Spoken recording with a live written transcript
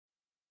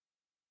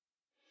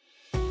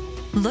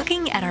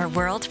Looking at our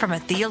world from a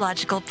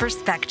theological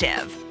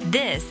perspective.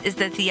 This is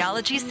the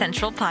Theology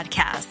Central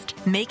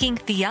Podcast, making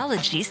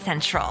theology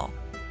central.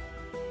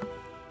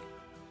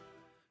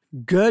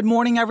 Good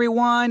morning,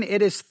 everyone.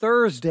 It is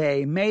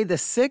Thursday, May the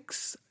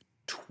 6th,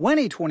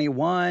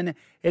 2021.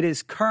 It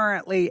is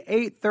currently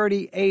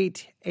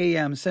 8:38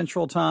 a.m.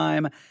 Central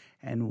Time.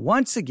 And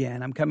once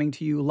again, I'm coming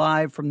to you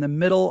live from the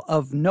middle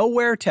of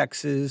nowhere,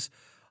 Texas,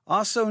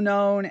 also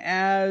known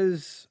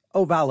as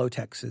Ovalo,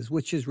 Texas,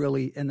 which is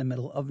really in the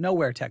middle of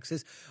nowhere,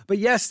 Texas. But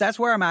yes, that's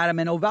where I'm at. I'm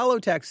in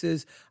Ovalo,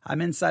 Texas. I'm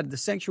inside the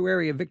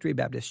sanctuary of Victory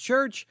Baptist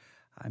Church.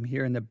 I'm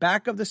here in the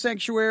back of the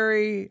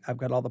sanctuary. I've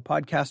got all the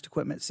podcast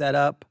equipment set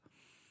up.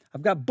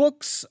 I've got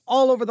books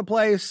all over the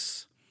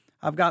place.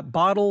 I've got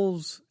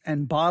bottles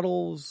and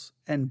bottles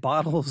and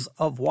bottles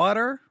of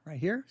water right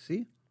here.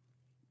 See?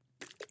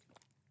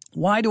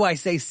 Why do I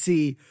say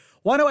see?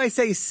 Why do I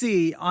say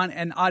see on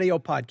an audio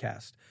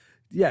podcast?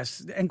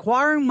 Yes,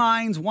 inquiring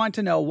minds want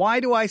to know, why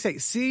do I say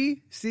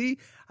see?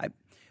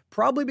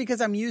 Probably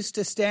because I'm used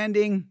to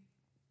standing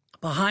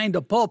behind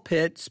a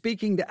pulpit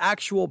speaking to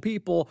actual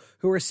people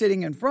who are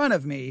sitting in front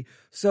of me.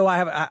 So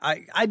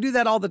I do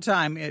that all the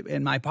time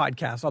in my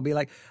podcast. I'll be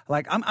like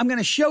I'm going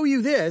to show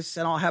you this,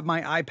 and I'll have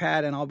my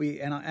iPad,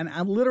 and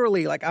I'm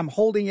literally like I'm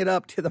holding it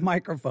up to the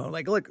microphone.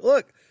 Like,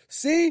 look,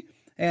 see?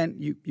 And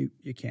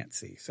you can't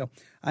see. So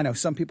I know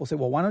some people say,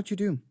 well, why don't you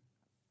do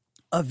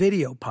a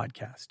video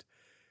podcast?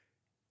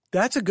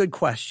 That's a good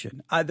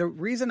question. The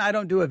reason I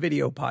don't do a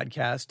video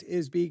podcast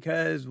is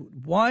because,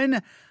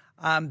 one,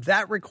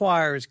 that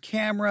requires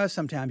camera.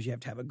 Sometimes you have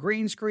to have a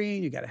green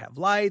screen. You got to have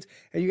lights,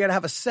 and you got to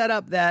have a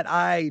setup that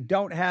I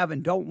don't have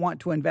and don't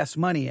want to invest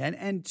money in.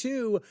 And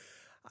two,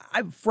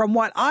 from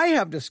what I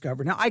have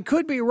discovered, now I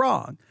could be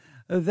wrong,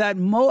 that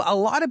a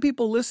lot of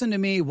people listen to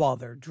me while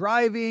they're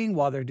driving,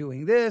 while they're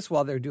doing this,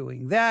 while they're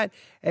doing that.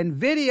 And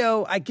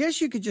video, I guess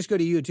you could just go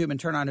to YouTube and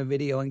turn on a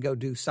video and go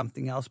do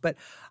something else. But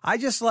I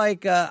just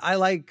I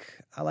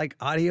like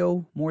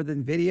audio more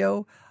than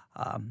video.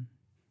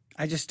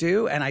 I just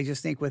do. And I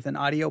just think with an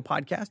audio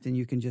podcast, and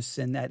you can just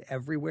send that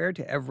everywhere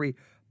to every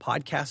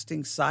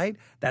podcasting site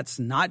that's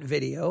not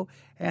video.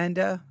 And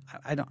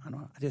I don't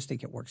know. I just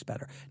think it works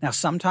better. Now,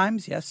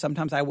 sometimes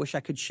I wish I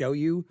could show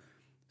you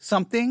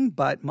something,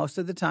 but most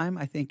of the time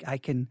I think I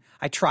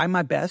try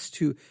my best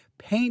to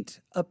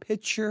paint a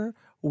picture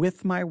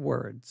with my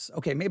words.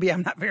 Okay, maybe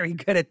I'm not very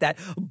good at that,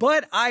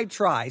 but I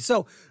try.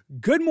 So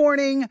good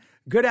morning,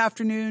 good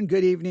afternoon,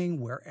 good evening,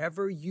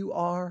 wherever you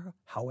are,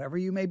 however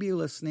you may be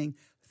listening.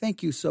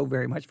 Thank you so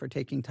very much for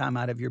taking time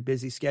out of your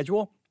busy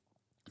schedule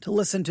to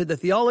listen to the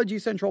Theology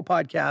Central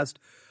Podcast,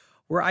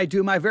 where I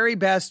do my very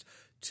best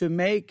to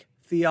make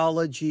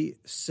theology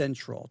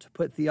central, to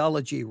put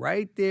theology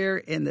right there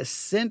in the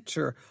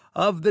center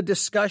of the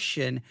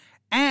discussion.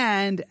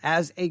 And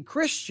as a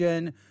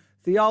Christian,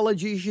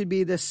 theology should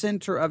be the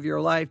center of your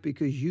life,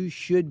 because you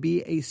should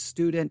be a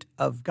student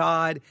of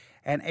God.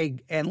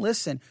 And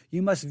listen,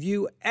 you must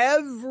view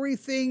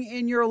everything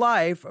in your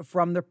life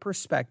from the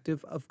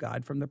perspective of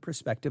God, from the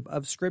perspective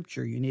of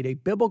Scripture. You need a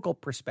biblical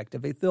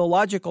perspective, a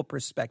theological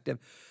perspective,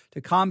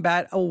 to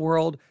combat a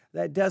world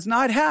that does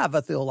not have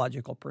a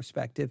theological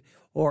perspective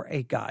or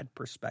a God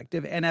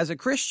perspective. And as a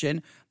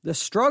Christian, the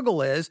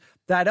struggle is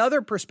that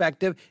other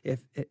perspective, if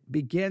it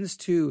begins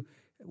to,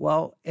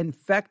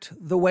 infect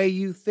the way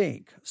you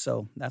think.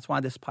 So that's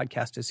why this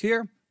podcast is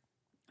here,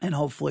 and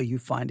hopefully you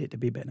find it to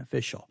be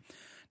beneficial.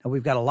 Now,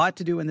 we've got a lot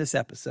to do in this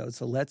episode,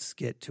 so let's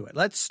get to it.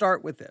 Let's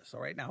start with this, all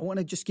right? Now, I want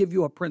to just give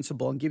you a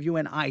principle and give you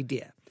an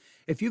idea.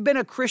 If you've been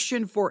a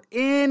Christian for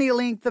any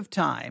length of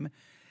time,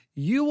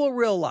 you will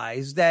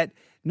realize that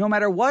no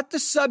matter what the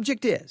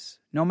subject is,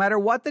 no matter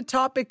what the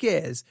topic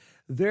is,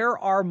 there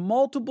are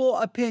multiple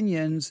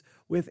opinions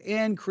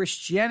within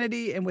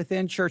Christianity and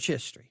within church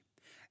history.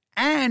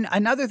 And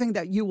another thing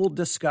that you will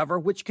discover,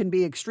 which can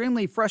be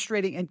extremely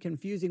frustrating and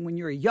confusing when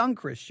you're a young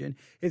Christian,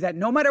 is that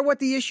no matter what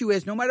the issue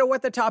is, no matter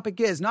what the topic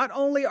is, not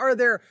only are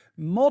there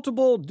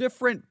multiple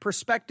different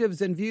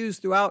perspectives and views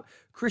throughout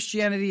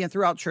Christianity and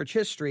throughout church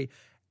history,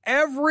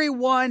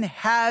 everyone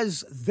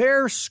has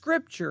their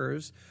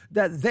scriptures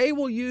that they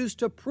will use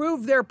to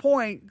prove their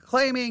point,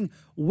 claiming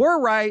we're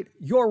right,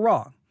 you're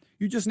wrong.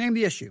 You just name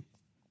the issue.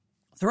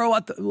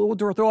 We'll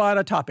throw out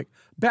a topic.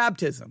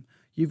 Baptism.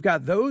 You've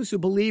got those who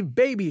believe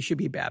babies should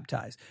be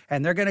baptized,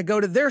 and they're going to go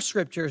to their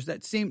scriptures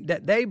that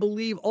they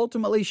believe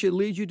ultimately should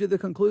lead you to the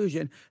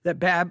conclusion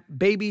that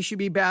babies should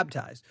be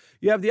baptized.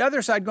 You have the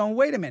other side going,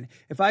 wait a minute,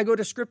 if I go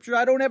to scripture,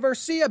 I don't ever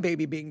see a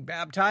baby being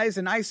baptized,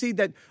 and I see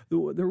that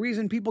the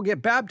reason people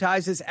get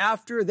baptized is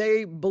after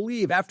they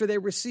believe, after they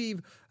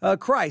receive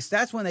Christ.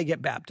 That's when they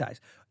get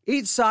baptized.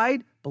 Each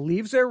side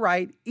believes they're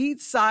right.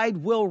 Each side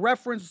will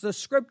reference the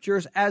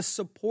scriptures as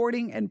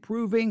supporting and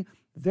proving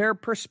their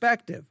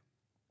perspective.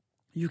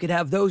 You could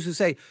have those who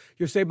say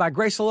you're saved by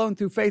grace alone,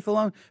 through faith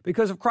alone,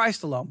 because of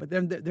Christ alone. But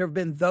then there have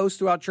been those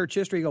throughout church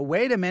history who go,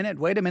 wait a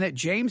minute.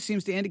 James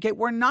seems to indicate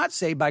we're not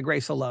saved by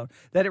grace alone,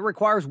 that it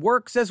requires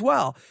works as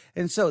well.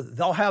 And so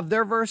they'll have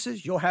their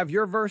verses, you'll have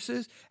your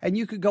verses, and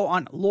you could go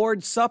on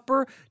Lord's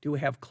Supper. Do we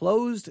have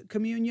closed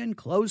communion,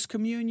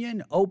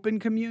 open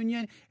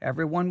communion?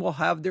 Everyone will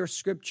have their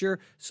scripture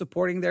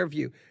supporting their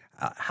view.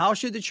 How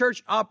should the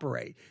church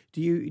operate?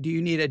 Do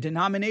you need a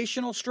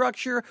denominational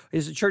structure?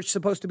 Is the church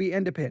supposed to be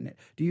independent?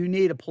 Do you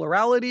need a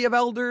plurality of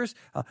elders?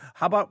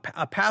 How about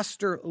a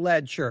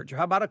pastor-led church?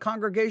 How about a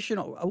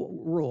congregational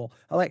rule?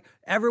 Like,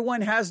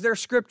 everyone has their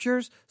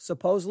scriptures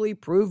supposedly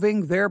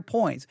proving their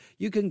points.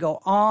 You can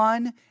go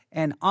on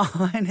and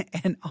on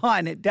and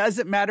on. It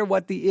doesn't matter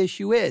what the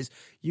issue is.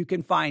 You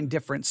can find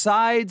different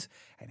sides.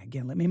 And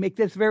again, let me make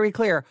this very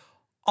clear.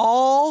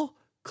 All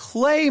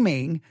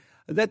claiming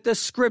that the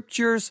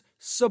scriptures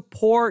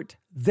support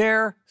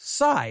their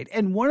side.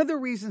 And one of the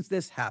reasons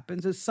this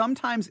happens is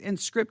sometimes in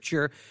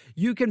scripture,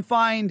 you can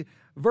find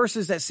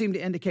verses that seem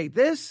to indicate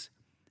this,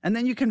 and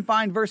then you can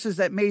find verses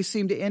that may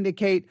seem to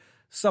indicate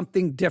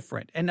something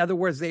different. In other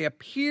words, they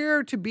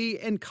appear to be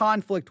in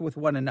conflict with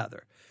one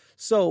another.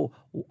 So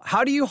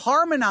how do you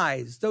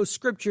harmonize those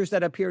scriptures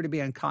that appear to be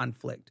in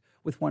conflict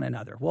with one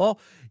another? Well,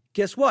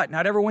 guess what?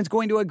 Not everyone's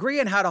going to agree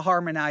on how to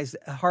harmonize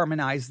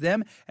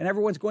them, and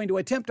everyone's going to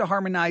attempt to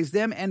harmonize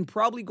them and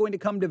probably going to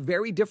come to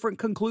very different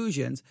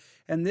conclusions.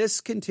 And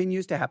this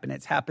continues to happen.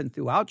 It's happened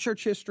throughout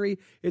church history.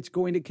 It's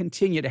going to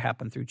continue to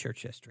happen through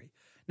church history.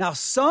 Now,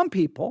 some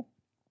people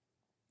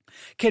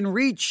can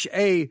reach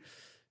they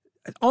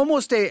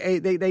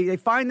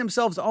find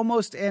themselves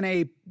almost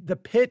in the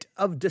pit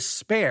of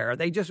despair.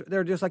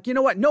 They're just like, you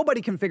know what? Nobody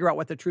can figure out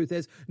what the truth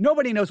is.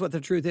 Nobody knows what the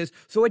truth is.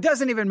 So it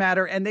doesn't even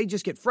matter. And they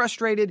just get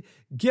frustrated,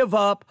 give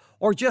up,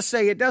 or just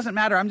say, it doesn't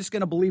matter. I'm just going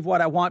to believe what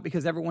I want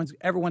because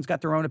everyone's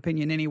got their own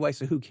opinion anyway.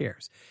 So who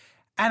cares?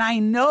 And I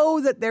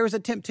know that there's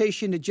a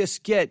temptation to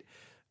just get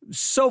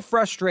so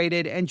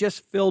frustrated and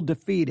just feel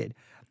defeated.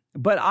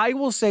 But I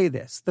will say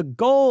this, the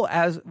goal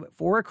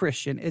for a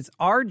Christian, it's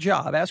our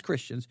job as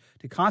Christians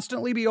to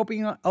constantly be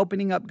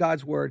opening up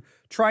God's word,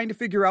 trying to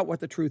figure out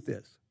what the truth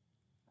is.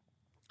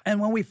 And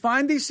when we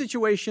find these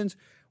situations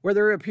where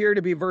there appear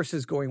to be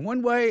verses going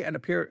one way and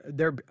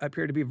there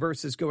appear to be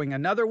verses going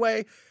another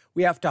way,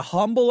 we have to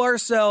humble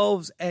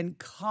ourselves and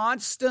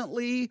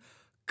constantly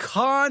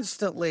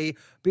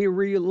be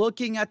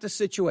re-looking at the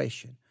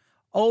situation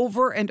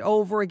over and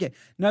over again.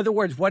 In other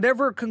words,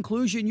 whatever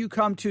conclusion you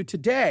come to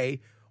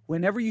today,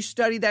 whenever you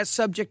study that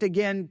subject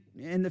again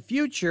in the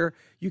future,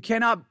 you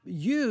cannot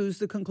use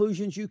the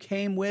conclusions you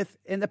came with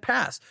in the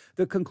past.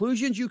 The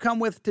conclusions you come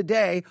with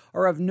today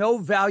are of no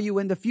value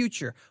in the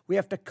future. We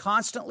have to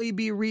constantly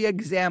be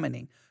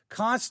re-examining,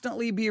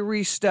 constantly be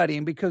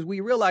restudying, because we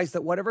realize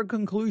that whatever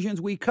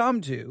conclusions we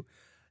come to,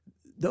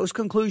 those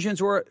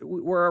conclusions were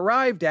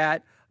arrived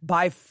at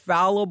by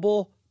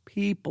fallible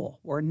people.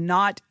 We're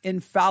not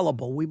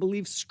infallible. We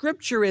believe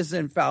Scripture is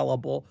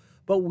infallible,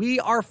 but we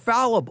are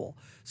fallible.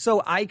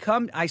 So I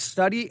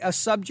study a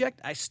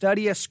subject, I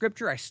study a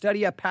scripture, I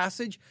study a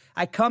passage,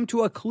 I come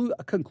to a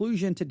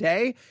conclusion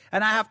today,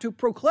 and I have to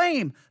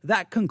proclaim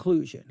that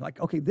conclusion. Like,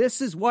 okay,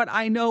 this is what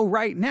I know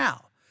right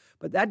now.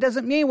 But that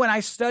doesn't mean when I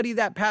study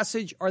that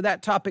passage or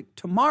that topic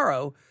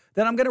tomorrow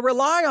that I'm going to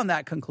rely on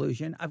that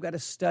conclusion. I've got to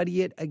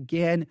study it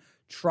again,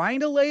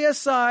 trying to lay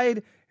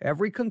aside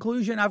every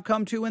conclusion I've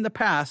come to in the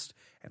past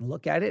and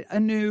look at it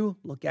anew,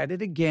 look at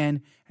it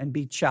again, and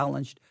be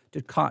challenged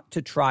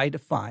to try to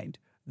find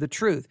the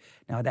truth.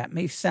 Now, that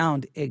may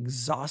sound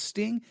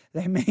exhausting.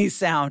 That may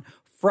sound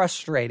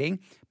frustrating,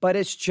 but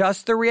it's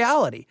just the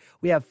reality.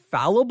 We have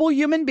fallible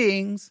human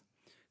beings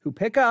who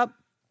pick up,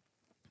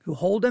 who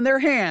hold in their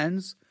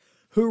hands,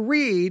 who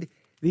read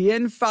the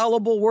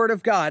infallible Word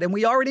of God. And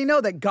we already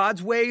know that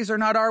God's ways are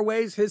not our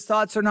ways. His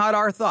thoughts are not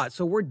our thoughts.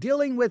 So we're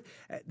dealing with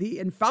the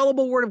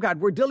infallible Word of God.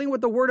 We're dealing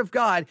with the Word of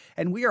God,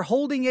 and we are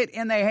holding it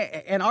in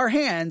our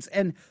hands.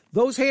 And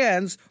those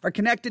hands are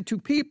connected to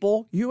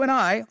people, you and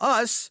I,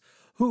 us,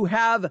 who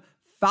have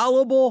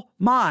fallible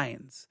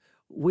minds.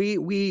 We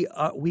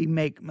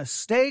make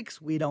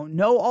mistakes. We don't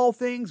know all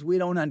things. We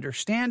don't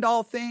understand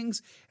all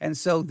things. And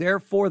so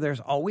therefore there's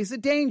always a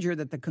danger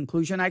that the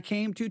conclusion I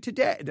came to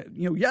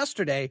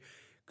yesterday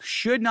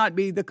should not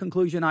be the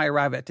conclusion I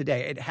arrive at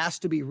today. It has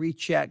to be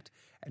rechecked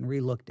and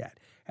relooked at.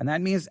 And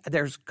that means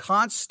there's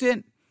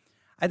constant,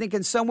 I think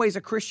in some ways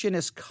a Christian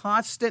is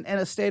constant in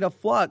a state of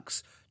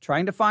flux,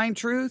 trying to find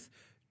truth,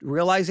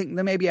 realizing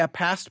that maybe a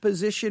past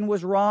position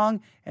was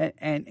wrong,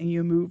 and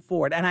you move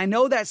forward. And I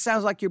know that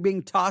sounds like you're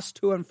being tossed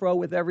to and fro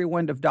with every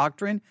wind of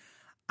doctrine.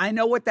 I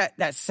know what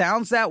that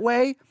sounds that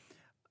way.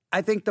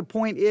 I think the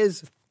point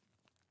is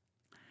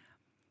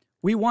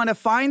we want to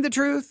find the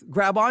truth,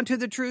 grab onto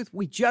the truth.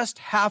 We just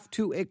have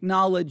to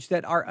acknowledge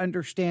that our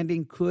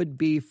understanding could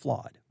be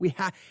flawed.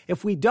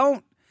 If we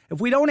don't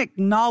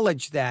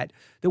acknowledge that,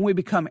 then we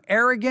become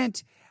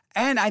arrogant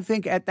And I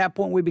think at that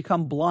point we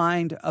become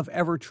blind of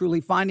ever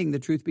truly finding the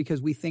truth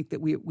because we think that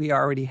we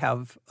already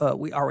have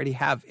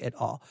it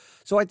all.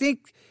 So I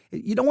think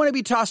you don't want to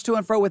be tossed to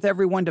and fro with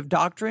every wind of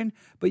doctrine,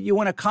 but you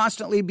want to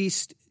constantly be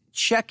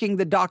checking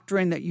the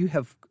doctrine that you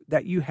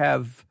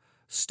have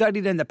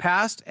studied in the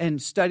past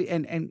and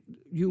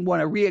you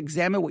want to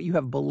re-examine what you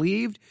have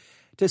believed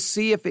to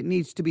see if it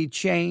needs to be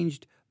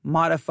changed,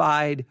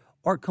 modified,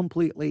 or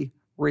completely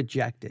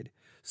rejected.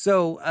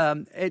 So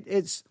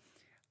it's.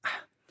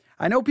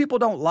 I know people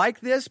don't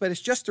like this, but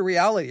it's just the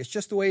reality. It's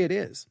just the way it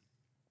is.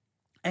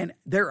 And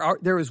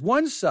there is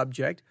one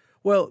subject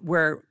I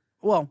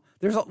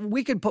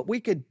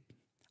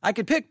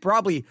could pick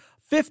probably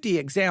 50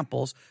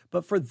 examples,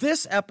 but for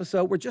this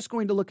episode, we're just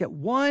going to look at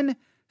one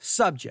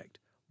subject,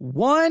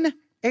 one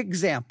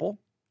example.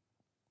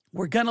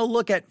 We're going to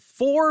look at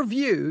 4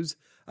 views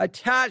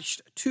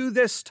attached to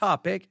this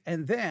topic,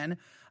 and then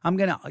I'm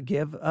going to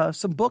give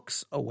some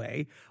books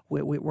away.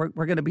 We're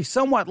going to be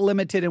somewhat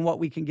limited in what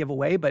we can give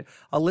away, but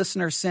a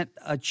listener sent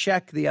a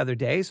check the other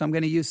day, so I'm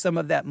going to use some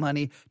of that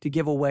money to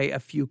give away a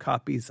few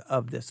copies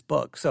of this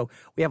book. So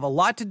we have a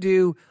lot to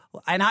do,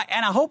 and I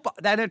hope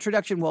that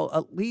introduction will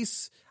at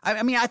least.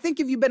 I think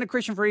if you've been a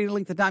Christian for any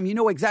length of time, you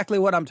know exactly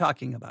what I'm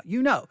talking about.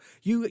 You know,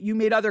 you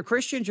meet other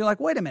Christians, you're like,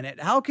 wait a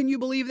minute, how can you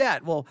believe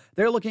that? Well,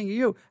 they're looking at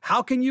you.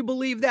 How can you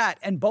believe that?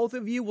 And both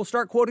of you will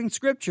start quoting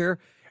scripture,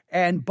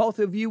 and both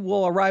of you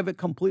will arrive at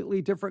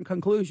completely different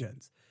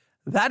conclusions.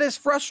 That is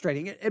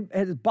frustrating. It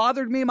has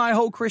bothered me my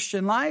whole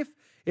Christian life.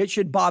 It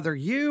should bother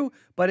you,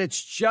 but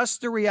it's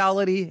just the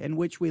reality in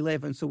which we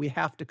live, and so we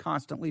have to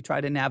constantly try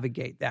to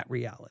navigate that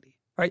reality.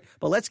 All right?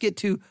 But let's get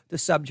to the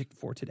subject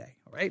for today.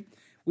 All right?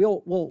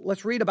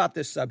 Let's read about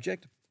this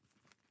subject.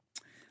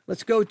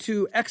 Let's go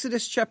to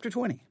Exodus chapter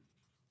 20.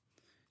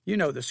 You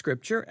know the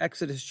scripture,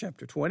 Exodus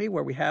chapter 20,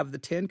 where we have the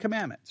 10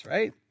 commandments,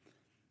 right?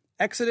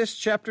 Exodus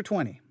chapter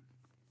 20.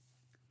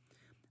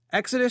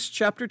 Exodus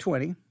chapter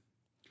 20,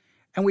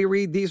 and we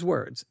read these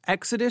words.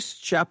 Exodus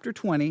chapter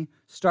 20,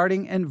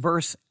 starting in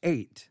verse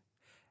 8.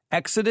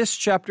 Exodus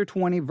chapter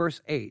 20,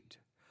 verse 8.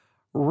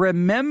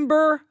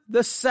 Remember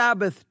the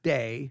Sabbath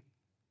day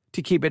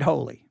to keep it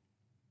holy.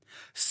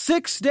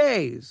 6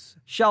 days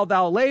shalt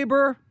thou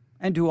labor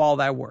and do all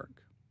thy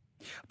work.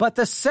 But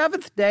the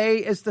 7th day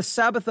is the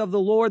Sabbath of the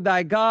Lord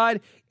thy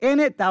God. In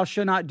it thou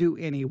shalt not do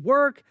any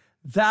work,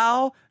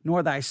 thou,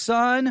 nor thy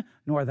son,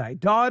 nor thy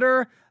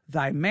daughter,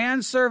 thy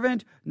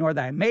manservant, nor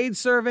thy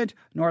maidservant,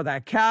 nor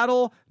thy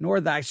cattle, nor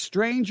thy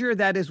stranger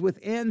that is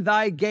within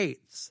thy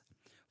gates.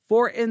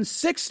 For in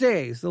 6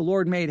 days the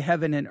Lord made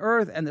heaven and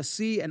earth and the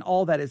sea and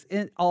all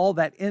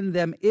that in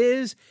them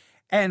is,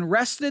 and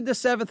rested the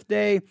 7th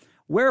day.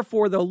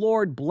 Wherefore the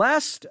Lord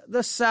blessed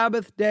the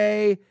Sabbath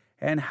day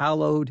and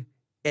hallowed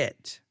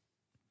it.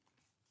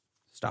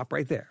 Stop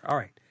right there. All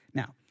right.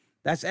 Now,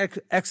 that's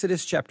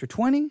Exodus chapter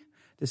 20.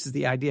 This is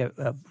the idea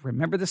of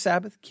remember the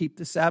Sabbath, keep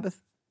the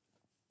Sabbath.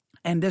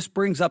 And this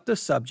brings up the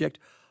subject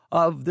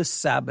of the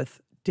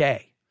Sabbath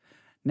day.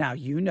 Now,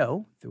 you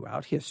know,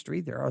 throughout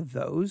history, there are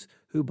those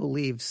who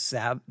believe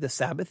the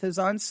Sabbath is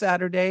on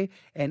Saturday,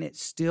 and it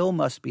still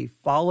must be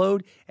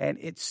followed, and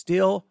it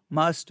still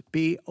must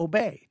be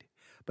obeyed.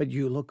 But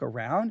you look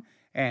around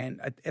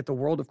and at the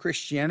world of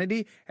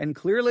Christianity, and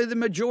clearly the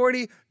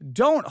majority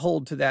don't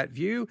hold to that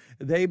view.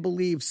 They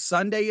believe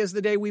Sunday is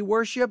the day we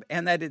worship,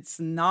 and that it's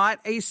not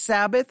a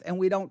Sabbath, and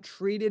we don't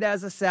treat it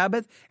as a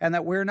Sabbath, and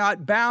that we're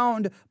not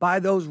bound by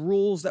those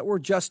rules that were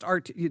just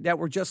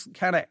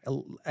kind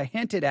of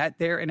hinted at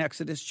there in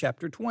Exodus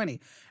chapter 20.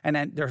 And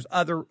then there's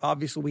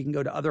obviously we can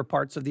go to other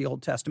parts of the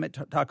Old Testament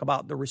to talk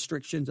about the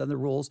restrictions and the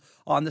rules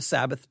on the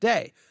Sabbath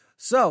day.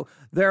 So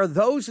there are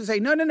those who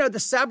say, no, the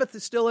Sabbath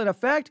is still in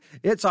effect.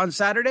 It's on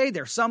Saturday.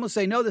 There's some who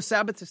say, no, the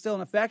Sabbath is still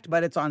in effect,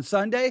 but it's on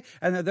Sunday.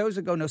 And there are those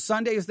who go, no,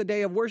 Sunday is the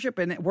day of worship,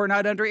 and we're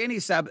not under any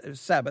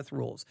Sabbath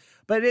rules.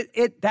 But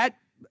that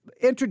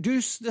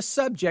introduced the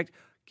subject,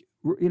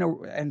 you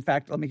know. In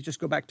fact, let me just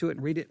go back to it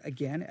and read it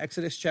again.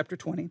 Exodus chapter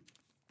 20.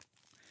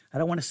 I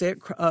don't want to say it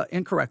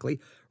incorrectly.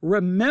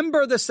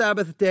 Remember the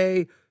Sabbath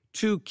day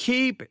to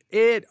keep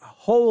it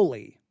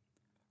holy.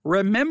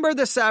 Remember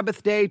the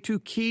Sabbath day to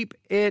keep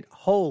it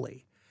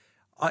holy.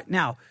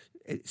 Now,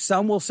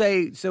 some will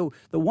say, so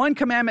the one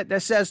commandment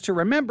that says to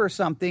remember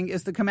something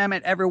is the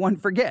commandment everyone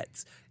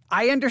forgets.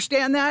 I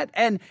understand that,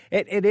 and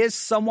it is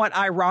somewhat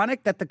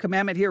ironic that the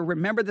commandment here,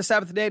 remember the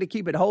Sabbath day to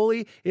keep it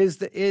holy, is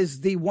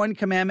the one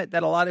commandment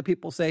that a lot of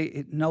people say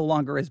it no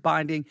longer is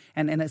binding,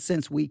 and in a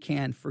sense we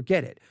can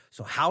forget it.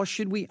 So how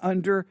should we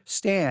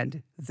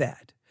understand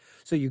that?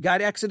 So you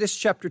got Exodus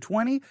chapter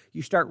 20.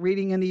 You start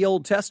reading in the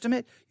Old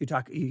Testament.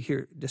 You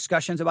hear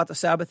discussions about the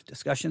Sabbath,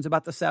 discussions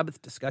about the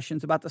Sabbath,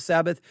 discussions about the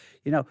Sabbath.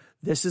 You know,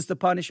 this is the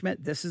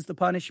punishment, this is the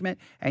punishment.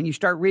 And you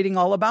start reading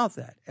all about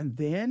that. And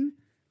then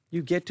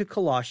you get to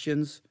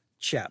Colossians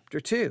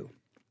chapter 2.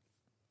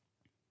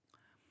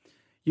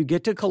 You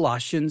get to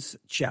Colossians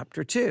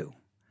chapter 2.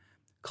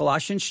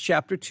 Colossians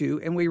chapter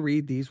 2, and we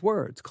read these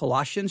words.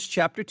 Colossians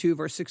chapter 2,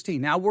 verse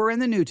 16. Now we're in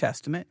the New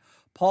Testament.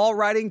 Paul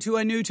writing to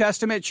a New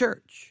Testament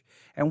church.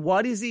 And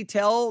what does he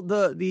tell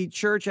the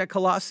church at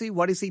Colossae?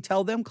 What does he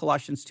tell them?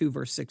 Colossians 2,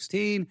 verse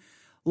 16.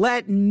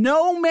 Let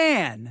no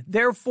man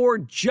therefore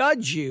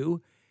judge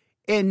you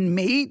in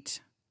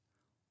meat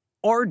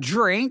or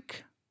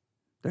drink,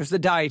 there's the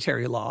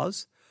dietary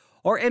laws,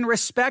 or in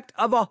respect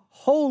of a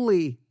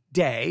holy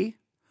day,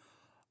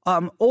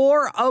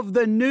 or of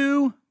the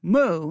new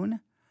moon,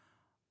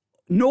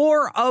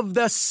 nor of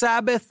the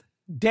Sabbath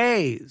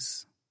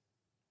days.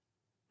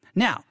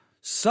 Now,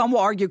 some will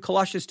argue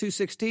Colossians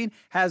 2:16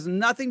 has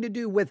nothing to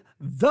do with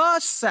the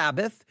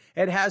Sabbath.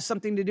 It has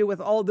something to do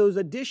with all those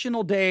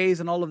additional days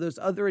and all of those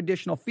other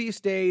additional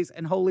feast days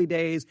and holy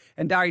days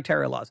and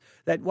dietary laws.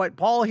 That what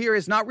Paul here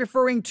is not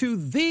referring to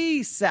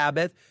the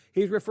Sabbath,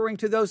 he's referring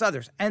to those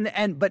others. And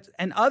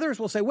others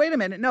will say, wait a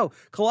minute, no,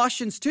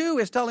 Colossians 2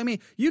 is telling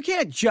me you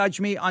can't judge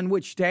me on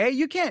which day.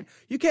 You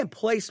can't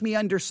place me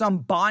under some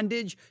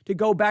bondage to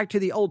go back to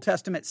the Old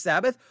Testament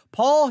Sabbath.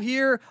 Paul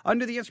here,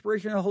 under the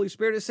inspiration of the Holy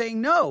Spirit, is saying,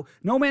 no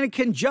man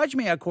can judge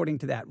me according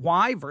to that.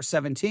 Why? Verse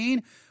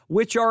 17,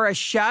 which are a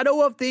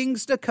shadow of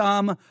things to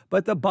come,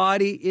 but the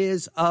body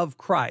is of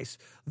Christ.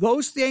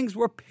 Those things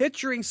were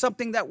picturing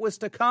something that was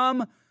to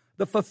come.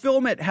 The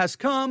fulfillment has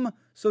come,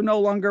 so no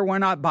longer we're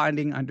not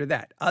binding under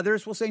that.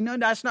 Others will say, no,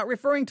 that's not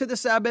referring to the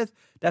Sabbath.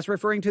 That's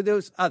referring to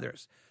those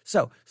others.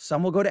 So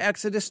some will go to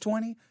Exodus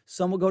 20.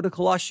 Some will go to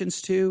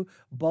Colossians 2.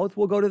 Both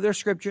will go to their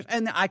scriptures.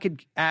 And I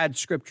could add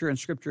scripture and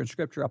scripture and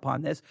scripture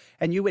upon this.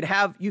 And you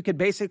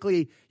could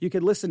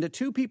listen to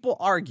two people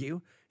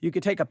argue. You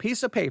could take a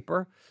piece of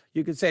paper.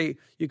 You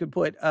could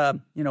put,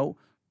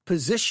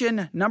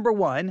 position number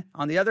 1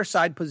 on the other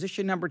side,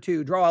 position number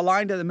 2, draw a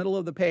line to the middle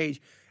of the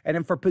page. And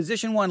then for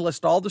position 1,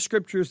 list all the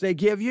scriptures they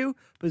give you.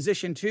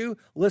 Position 2,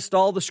 list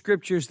all the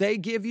scriptures they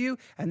give you.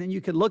 And then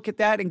you could look at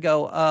that and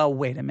go,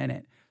 wait a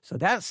minute. So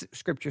that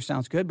scripture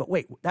sounds good, but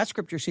wait, that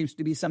scripture seems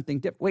to be something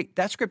different. Wait,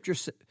 that scripture,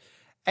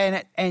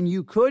 and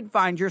you could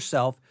find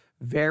yourself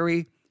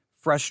very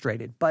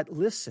frustrated. But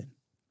listen,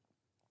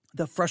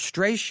 the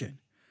frustration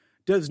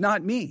does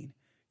not mean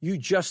you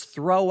just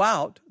throw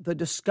out the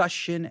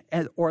discussion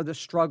or the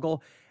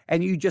struggle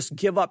and you just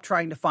give up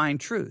trying to find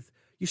truth.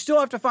 You still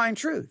have to find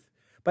truth.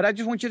 But I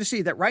just want you to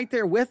see that right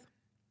there with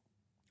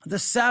the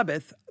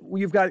Sabbath,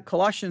 you've got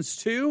Colossians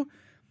 2,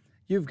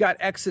 you've got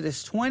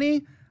Exodus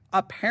 20.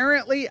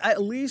 Apparently,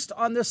 at least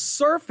on the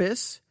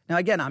surface, now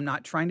again, I'm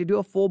not trying to do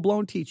a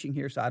full-blown teaching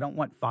here, so I don't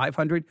want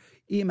 500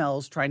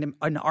 emails trying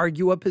to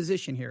argue a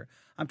position here.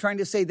 I'm trying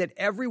to say that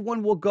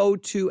everyone will go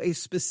to a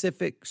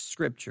specific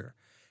scripture.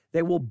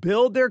 They will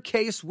build their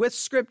case with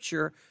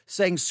scripture,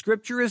 saying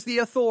scripture is the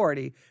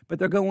authority, but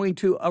they're going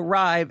to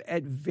arrive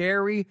at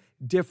very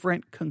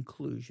different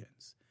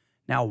conclusions.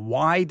 Now,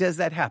 why does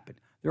that happen?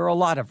 There are a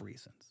lot of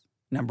reasons.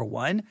 Number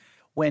one,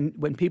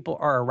 when people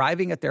are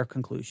arriving at their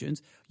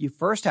conclusions, you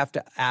first have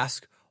to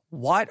ask,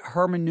 what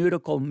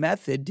hermeneutical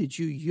method did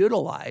you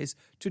utilize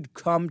to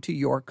come to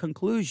your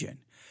conclusion?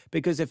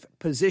 Because if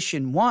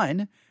position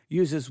 1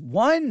 uses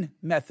one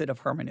method of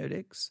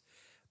hermeneutics,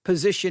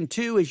 position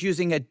 2 is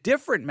using a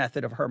different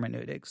method of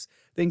hermeneutics,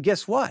 then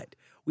guess what?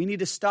 We need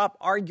to stop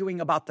arguing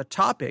about the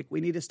topic.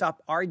 We need to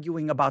stop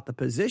arguing about the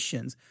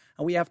positions.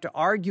 And we have to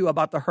argue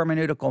about the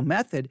hermeneutical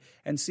method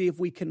and see if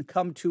we can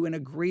come to an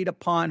agreed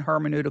upon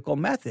hermeneutical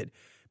method.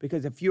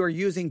 Because if you are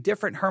using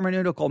different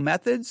hermeneutical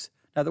methods,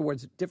 in other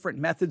words, different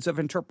methods of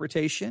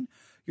interpretation,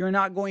 you're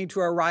not going to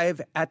arrive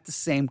at the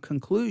same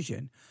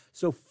conclusion.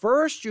 So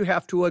first you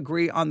have to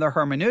agree on the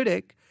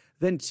hermeneutic,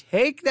 then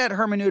take that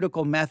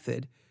hermeneutical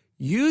method,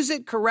 use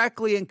it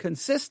correctly and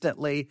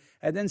consistently,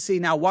 and then see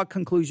now what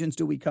conclusions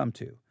do we come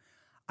to.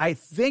 I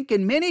think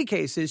in many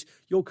cases,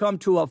 you'll come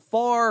to a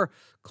far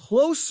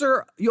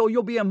closer,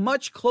 you'll be a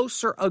much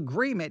closer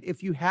agreement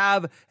if you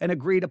have an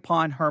agreed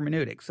upon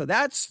hermeneutic. So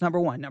that's number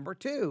one. Number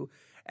two,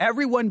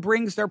 everyone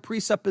brings their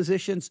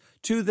presuppositions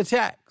to the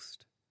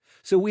text.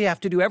 So we have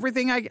to do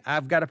everything.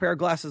 I've got a pair of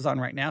glasses on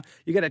right now.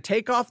 You got to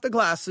take off the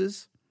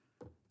glasses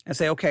and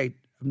say, okay,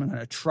 I'm going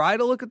to try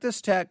to look at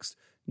this text,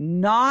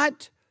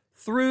 not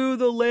through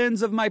the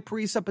lens of my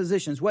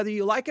presuppositions, whether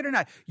you like it or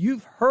not.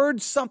 You've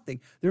heard something.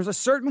 There's a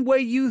certain way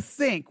you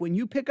think. When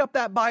you pick up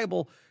that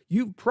Bible,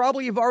 you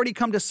probably have already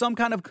come to some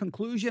kind of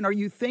conclusion, or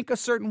you think a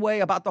certain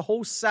way about the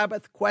whole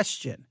Sabbath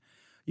question.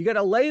 You got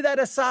to lay that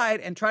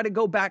aside and try to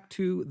go back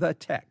to the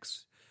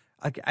text.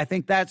 I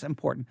think that's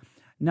important.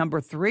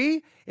 Number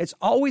three, it's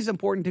always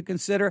important to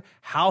consider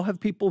how have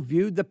people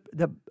viewed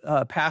the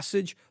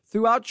passage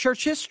throughout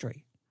church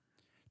history.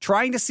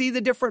 Trying to see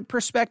the different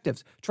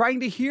perspectives,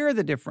 trying to hear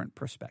the different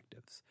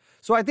perspectives.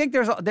 So I think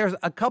there's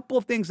a couple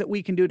of things that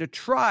we can do to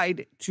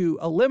try to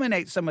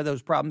eliminate some of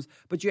those problems,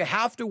 but you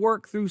have to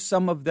work through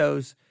some of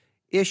those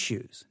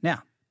issues.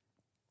 Now,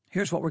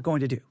 here's what we're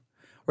going to do.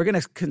 We're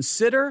going to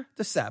consider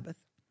the Sabbath,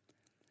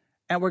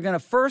 and we're going to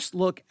first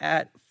look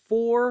at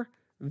 4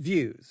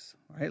 views.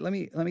 All right, let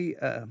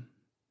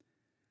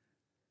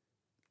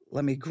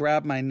me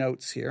grab my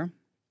notes here.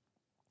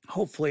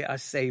 Hopefully I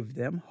saved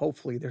them.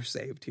 Hopefully they're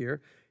saved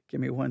here. Give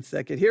me 1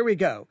 second. Here we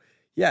go.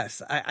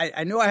 Yes,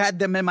 I knew I had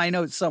them in my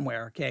notes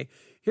somewhere. Okay,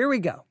 here we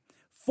go.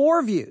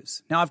 4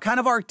 views. Now, I've kind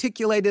of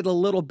articulated a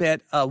little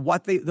bit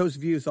what those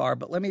views are,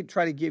 but let me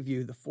try to give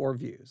you the 4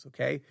 views,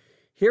 okay?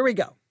 Here we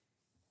go.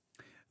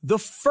 The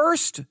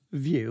first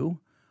view,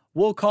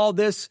 we'll call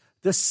this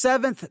the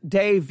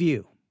seventh-day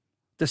view.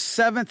 The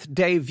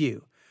seventh-day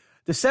view.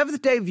 The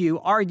seventh-day view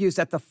argues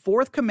that the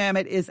fourth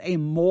commandment is a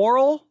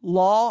moral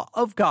law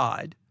of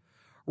God,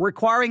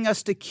 requiring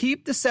us to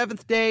keep the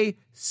seventh day,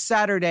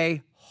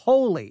 Saturday,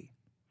 holy.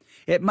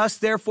 It must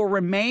therefore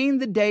remain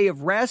the day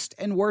of rest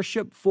and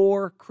worship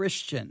for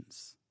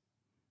Christians.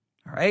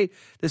 All right?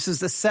 This is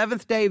the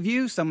seventh-day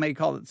view. Some may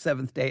call it the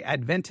Seventh-day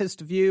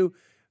Adventist view.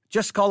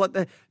 Just call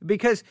it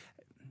because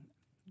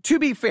to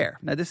be fair,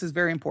 now this is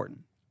very important.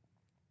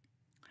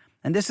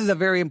 And this is a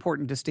very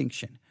important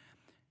distinction.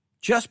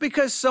 Just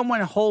because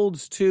someone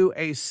holds to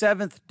a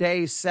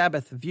seventh-day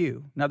Sabbath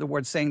view, in other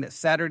words, saying that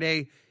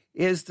Saturday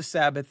is the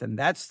Sabbath and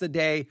that's the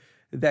day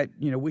that,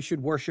 we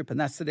should worship and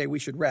that's the day we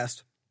should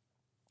rest,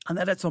 and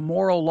that it's a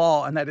moral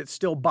law and that it's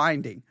still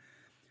binding,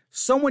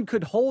 someone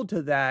could hold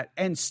to that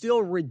and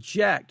still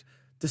reject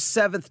the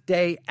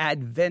Seventh-day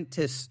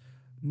Adventist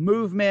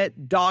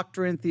movement,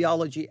 doctrine,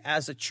 theology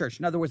as a church.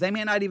 In other words, they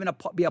may not even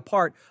be a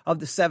part of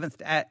the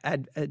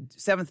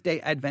Seventh-day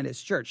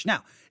Adventist church.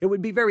 Now, it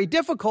would be very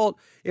difficult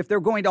if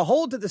they're going to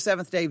hold to the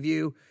seventh-day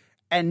view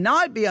and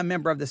not be a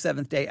member of the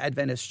Seventh-day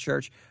Adventist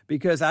church,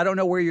 because I don't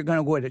know where you're going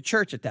to go to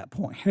church at that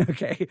point,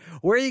 okay?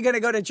 Where are you going to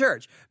go to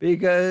church?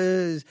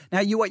 Because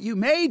now what you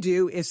may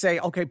do is say,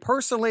 okay,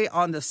 personally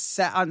on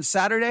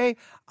Saturday,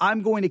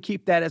 I'm going to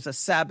keep that as a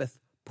Sabbath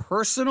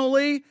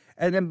personally,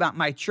 and then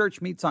my church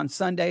meets on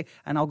Sunday,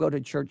 and I'll go to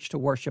church to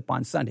worship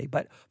on Sunday.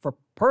 But for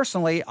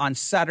personally, on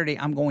Saturday,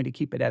 I'm going to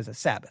keep it as a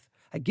Sabbath.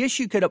 I guess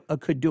you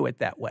could do it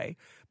that way.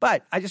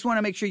 But I just want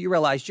to make sure you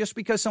realize, just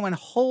because someone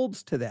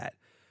holds to that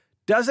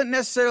doesn't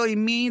necessarily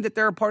mean that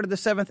they're a part of the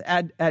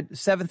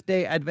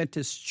Seventh-day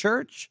Adventist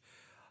church.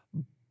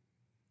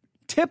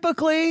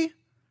 Typically,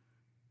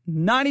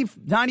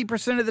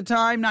 90% of the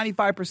time,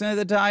 95% of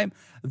the time,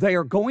 they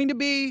are going to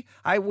be,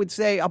 I would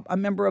say, a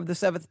member of the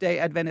Seventh-day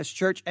Adventist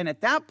church. And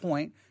at that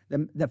point,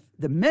 the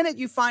minute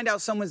you find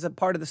out someone's a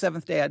part of the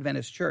Seventh-day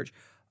Adventist church,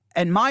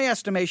 in my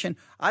estimation,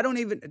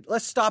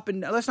 let's not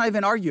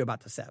even argue about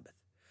the Sabbath.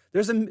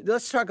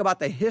 Let's talk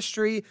about the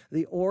history,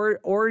 the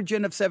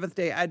origin of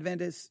Seventh-day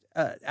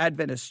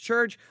Adventist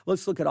church.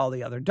 Let's look at all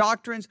the other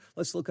doctrines.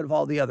 Let's look at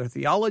all the other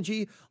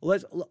theology.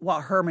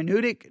 While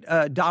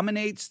hermeneutic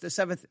dominates the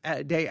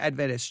Seventh-day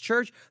Adventist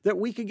church, that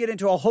we could get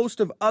into a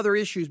host of other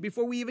issues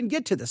before we even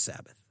get to the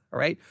Sabbath. All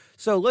right.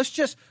 So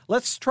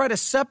let's try to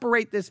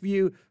separate this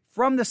view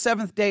from the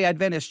Seventh-day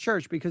Adventist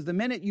church, because the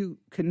minute you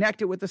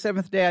connect it with the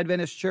Seventh-day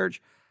Adventist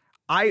church,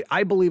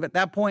 I believe at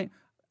that point,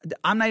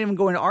 I'm not even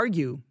going to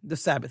argue the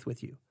Sabbath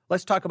with you.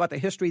 Let's talk about the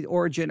history, the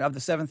origin of the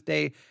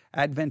Seventh-day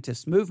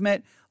Adventist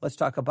movement. Let's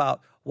talk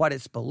about what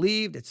it's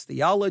believed, its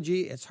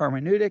theology, its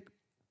hermeneutic.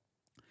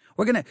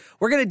 We're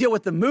gonna deal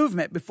with the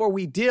movement before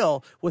we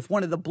deal with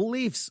one of the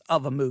beliefs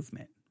of a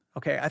movement.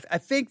 Okay, I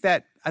think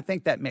that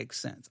makes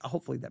sense.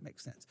 Hopefully that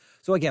makes sense.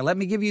 So again, let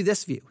me give you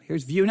this view.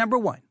 Here's view number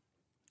 1.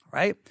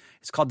 Right?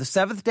 It's called the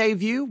seventh-day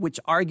view, which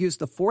argues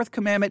the fourth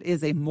commandment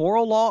is a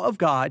moral law of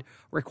God,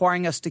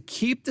 requiring us to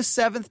keep the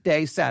seventh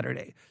day,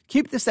 Saturday,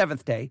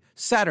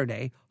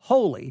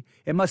 holy.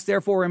 It must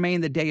therefore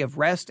remain the day of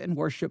rest and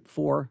worship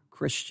for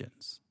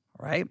Christians.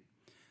 All right?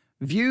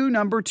 View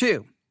number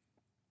 2.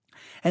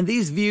 And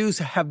these views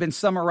have been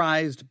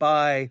summarized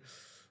by,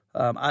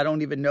 I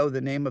don't even know the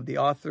name of the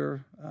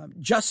author,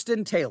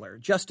 Justin Taylor.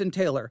 Justin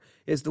Taylor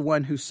is the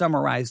one who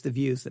summarized the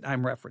views that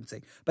I'm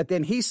referencing. But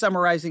then he's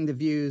summarizing the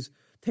views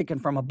taken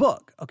from a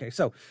book. Okay,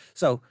 so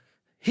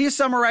he's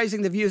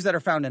summarizing the views that are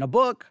found in a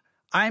book.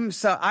 I'm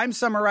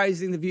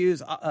summarizing the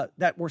views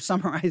that were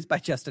summarized by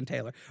Justin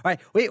Taylor. All right,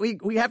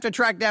 we have to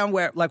track down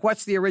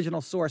what's the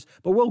original source,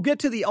 but we'll get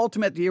to the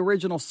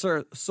original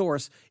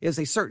source is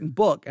a certain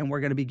book, and we're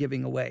going to be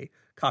giving away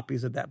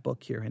copies of that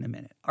book here in a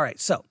minute. All right,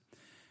 so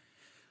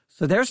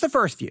there's the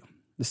first view,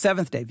 the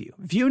seventh-day view.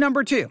 View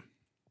number 2,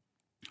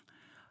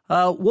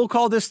 we'll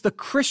call this the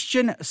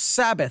Christian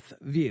Sabbath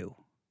view.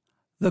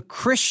 The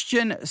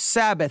Christian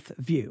Sabbath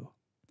view.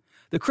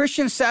 The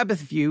Christian Sabbath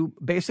view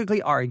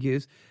basically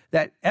argues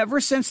that ever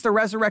since the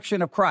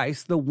resurrection of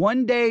Christ, the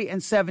one day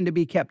in 7 to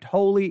be kept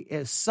holy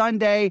is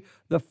Sunday,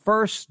 the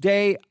first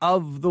day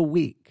of the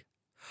week.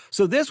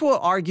 So this will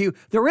argue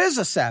there is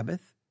a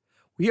Sabbath.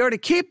 We are to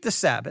keep the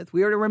Sabbath.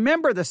 We are to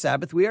remember the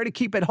Sabbath. We are to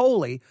keep it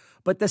holy.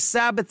 But the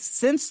Sabbath,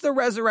 since the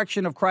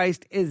resurrection of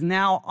Christ, is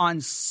now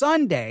on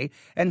Sunday,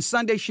 and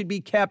Sunday should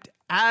be kept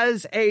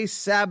as a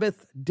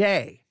Sabbath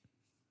day.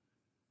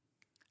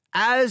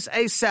 As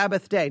a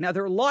Sabbath day. Now,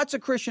 there are lots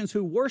of Christians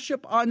who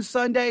worship on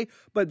Sunday,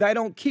 but they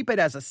don't keep it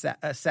as a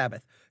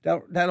Sabbath. They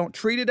don't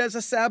treat it as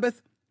a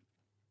Sabbath.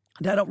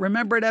 They don't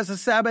remember it as a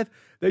Sabbath.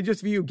 They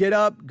just view get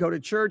up, go to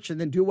church, and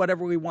then do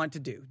whatever we want to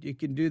do. You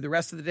can do the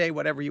rest of the day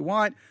whatever you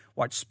want,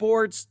 watch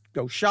sports,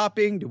 go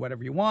shopping, do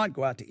whatever you want,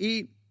 go out to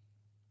eat.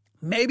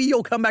 Maybe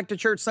you'll come back to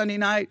church Sunday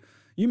night,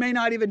 You may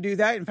not even do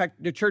that. In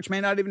fact, the church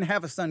may not even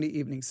have a Sunday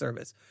evening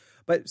service.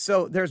 But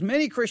so there's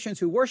many Christians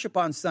who worship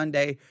on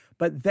Sunday,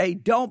 but they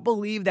don't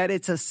believe that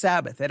it's a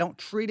Sabbath. They don't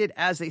treat it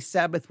as a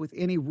Sabbath with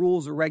any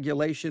rules or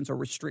regulations or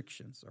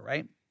restrictions, all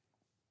right?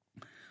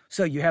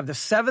 So you have the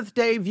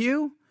seventh-day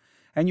view,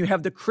 and you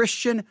have the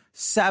Christian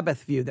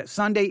Sabbath view, that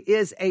Sunday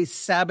is a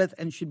Sabbath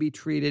and should be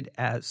treated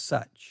as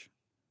such,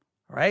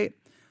 all right?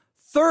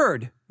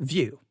 Third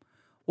view,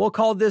 we'll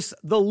call this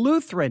the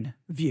Lutheran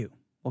view.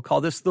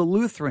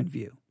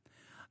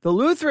 The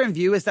Lutheran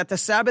view is that the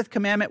Sabbath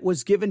commandment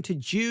was given to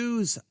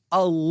Jews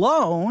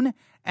alone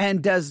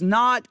and does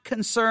not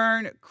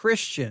concern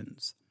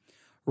Christians.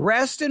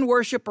 Rest and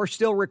worship are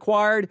still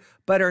required,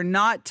 but are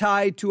not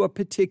tied to a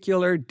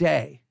particular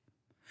day.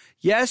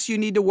 Yes, you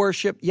need to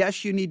worship.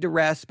 Yes, you need to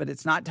rest, but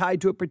it's not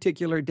tied to a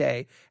particular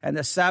day. And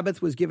the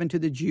Sabbath was given to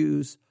the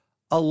Jews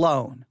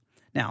alone.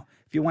 Now,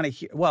 if you want to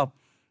hear, well,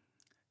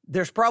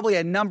 there's probably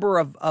a number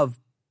of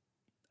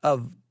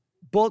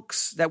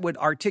books that would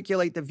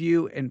articulate the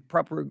view in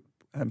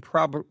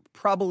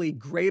probably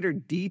greater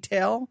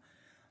detail.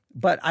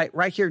 But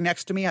right here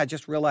next to me, I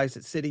just realized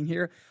it's sitting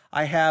here.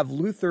 I have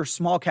Luther's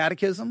Small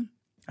Catechism.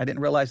 I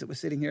didn't realize it was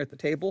sitting here at the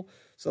table.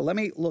 So let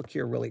me look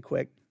here really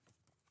quick.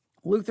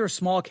 Luther's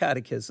Small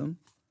Catechism,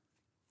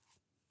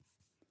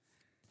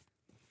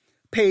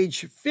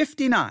 page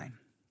 59.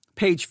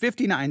 Page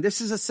 59.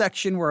 This is a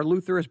section where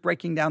Luther is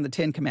breaking down the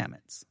Ten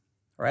Commandments.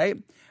 All right?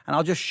 And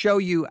I'll just show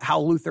you how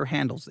Luther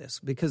handles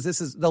this, because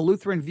this is the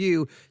Lutheran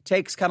view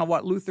takes kind of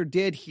what Luther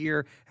did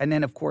here, and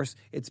then, of course,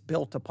 it's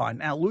built upon.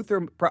 Now,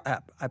 Luther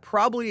I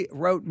probably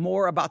wrote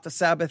more about the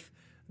Sabbath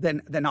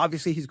than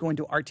obviously he's going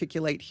to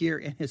articulate here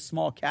in his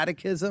Small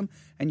Catechism,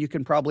 and you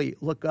can probably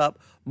look up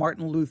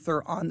Martin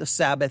Luther on the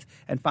Sabbath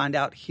and find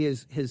out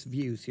his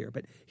views here.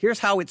 But here's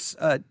how it's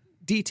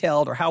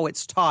detailed, or how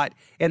it's taught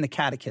in the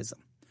Catechism.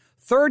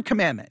 Third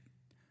commandment,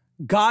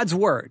 God's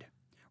word.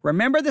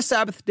 Remember the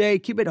Sabbath day,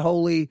 keep it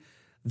holy.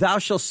 Thou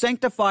shalt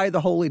sanctify the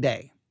holy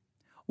day.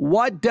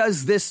 What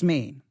does this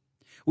mean?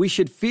 We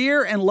should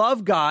fear and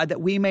love God,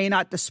 that we may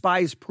not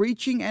despise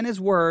preaching and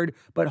his word,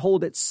 but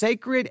hold it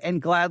sacred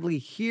and gladly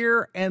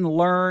hear and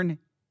learn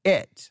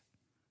it.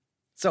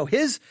 So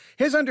his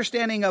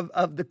understanding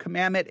of the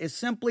commandment is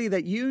simply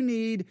that you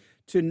need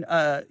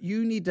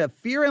to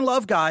fear and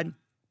love God,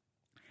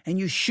 and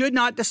you should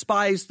not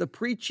despise the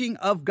preaching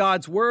of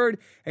God's word,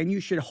 and you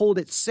should hold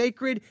it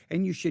sacred,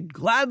 and you should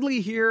gladly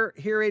hear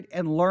it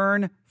and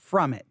learn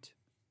from it.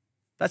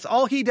 That's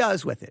all he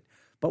does with it.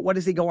 But what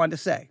does he go on to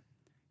say?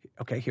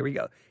 Okay, here we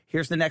go.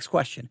 Here's the next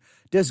question.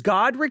 Does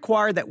God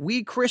require that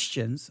we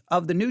Christians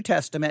of the New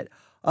Testament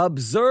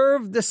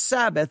observe the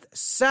Sabbath,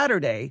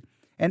 Saturday,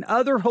 and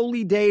other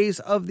holy days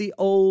of the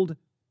Old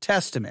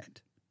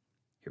Testament?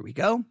 Here we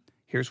go.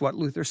 Here's what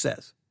Luther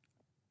says.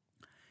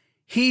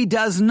 He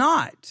does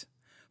not,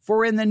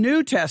 for in the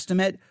New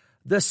Testament,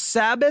 the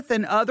Sabbath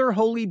and other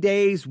holy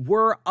days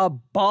were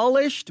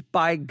abolished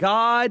by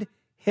God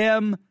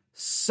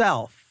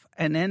himself.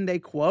 And then they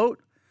quote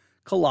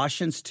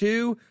Colossians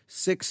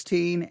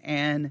 2:16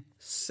 and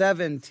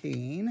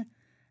 17.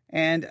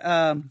 And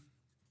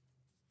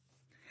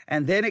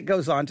then it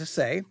goes on to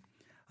say,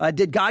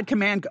 did God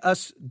command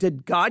us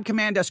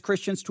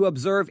Christians to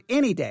observe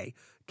any day?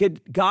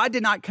 God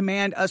did not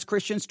command us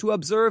Christians to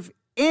observe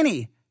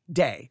any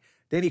day.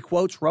 Then he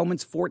quotes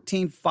Romans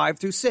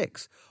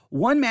 14:5-6.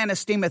 One man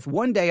esteemeth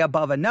one day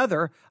above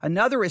another,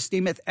 another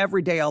esteemeth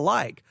every day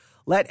alike.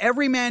 Let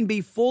every man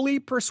be fully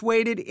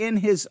persuaded in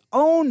his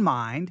own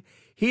mind.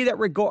 He that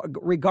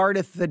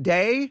regardeth the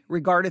day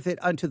regardeth it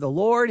unto the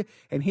Lord,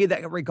 and he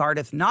that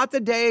regardeth not the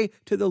day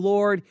to the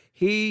Lord,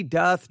 he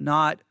doth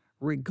not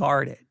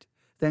regard it.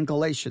 Then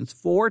Galatians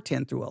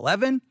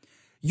 4:10-11.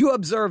 You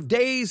observe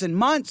days and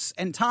months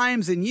and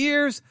times and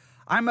years.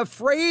 I'm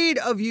afraid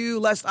of you,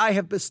 lest I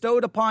have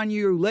bestowed upon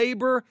you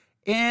labor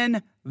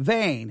in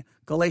vain.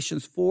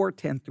 Galatians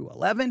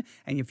 4:10-11.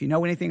 And if you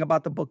know anything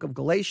about the book of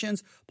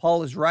Galatians,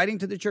 Paul is writing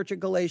to the church at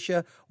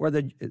Galatia, where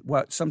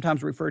what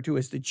sometimes referred to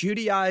as the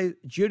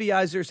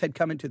Judaizers had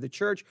come into the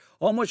church,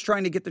 almost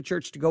trying to get the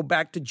church to go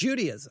back to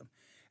Judaism.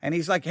 And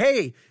he's like,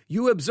 hey,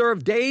 you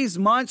observe days,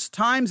 months,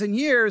 times, and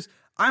years.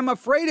 I'm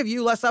afraid of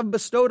you, lest I've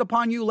bestowed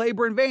upon you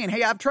labor in vain.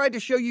 Hey, I've tried to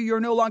show you you're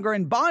no longer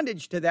in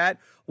bondage to that.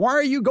 Why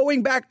are you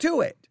going back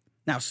to it?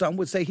 Now, some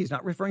would say he's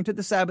not referring to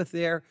the Sabbath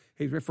there.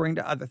 He's referring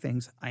to other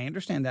things. I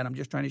understand that. I'm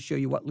just trying to show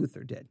you what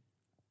Luther did.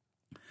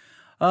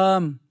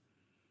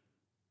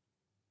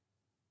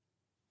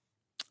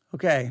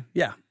 Okay,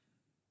 yeah.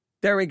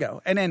 There we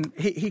go. And then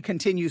he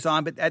continues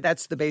on, but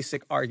that's the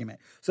basic argument.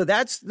 So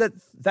that's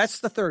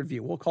the third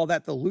view. We'll call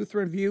that the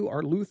Lutheran view,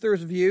 or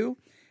Luther's view.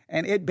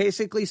 And it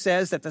basically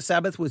says that the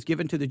Sabbath was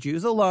given to the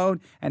Jews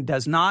alone and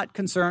does not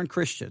concern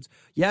Christians.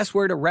 Yes,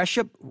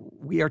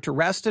 we are to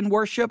rest and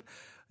worship.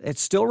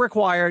 It's still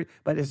required,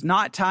 but it's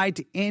not tied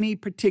to any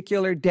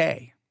particular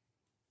day.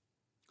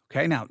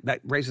 Okay, now that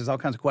raises all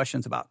kinds of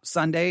questions about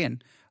Sunday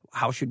and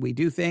how should we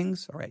do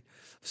things. All right,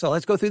 so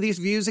let's go through these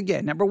views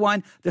again. Number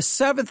one, the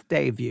seventh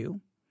day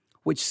view,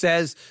 which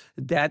says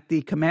that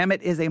the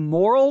commandment is a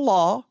moral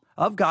law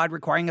of God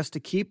requiring us to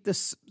keep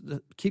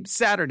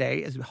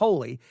Saturday as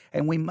holy,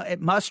 and it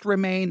must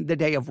remain the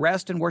day of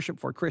rest and worship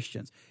for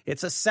Christians.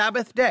 It's a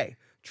Sabbath day,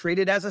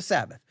 treated as a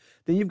Sabbath.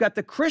 Then you've got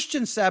the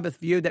Christian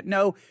Sabbath view that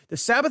no, the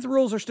Sabbath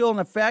rules are still in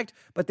effect,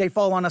 but they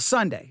fall on a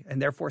Sunday,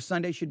 and therefore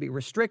Sunday should be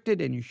restricted,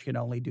 and you can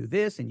only do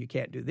this, and you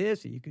can't do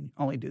this, and you can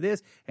only do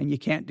this, and you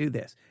can't do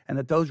this, and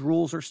that those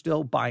rules are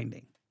still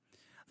binding.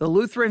 The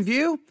Lutheran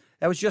view,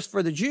 that was just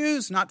for the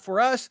Jews, not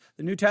for us.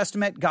 The New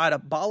Testament, God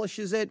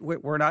abolishes it.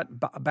 We're not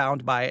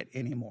bound by it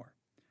anymore,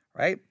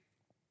 right?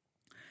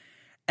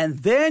 And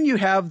then you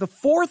have the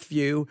fourth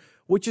view,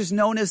 which is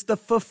known as the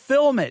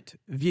fulfillment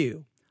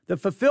view. The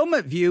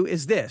fulfillment view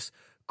is this: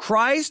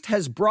 Christ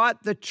has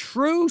brought the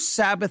true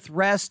Sabbath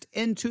rest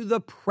into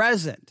the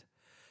present.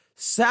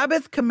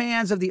 Sabbath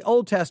commands of the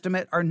Old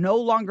Testament are no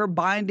longer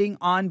binding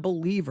on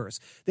believers.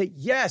 That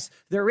yes,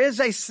 there is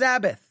a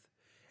Sabbath.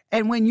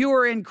 And when you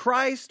are in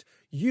Christ,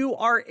 you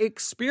are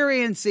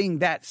experiencing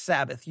that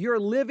Sabbath. You're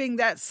living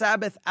that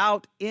Sabbath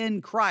out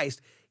in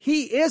Christ.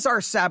 He is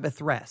our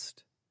Sabbath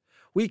rest.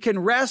 We can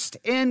rest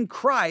in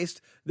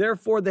Christ.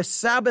 Therefore, the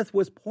Sabbath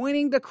was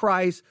pointing to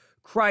Christ.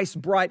 Christ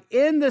brought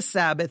in the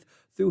Sabbath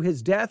through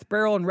his death,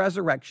 burial, and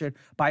resurrection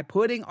by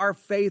putting our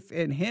faith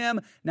in him.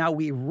 Now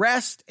we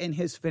rest in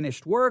his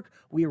finished work.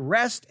 We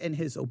rest in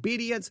his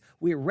obedience.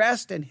 We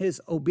rest in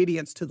his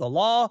obedience to the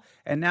law.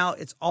 And now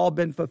it's all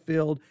been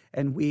fulfilled,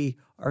 and we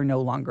are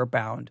no longer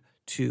bound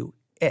to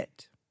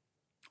it.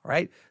 All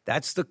right?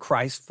 That's the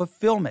Christ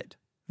fulfillment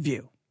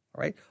view.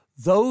 All right?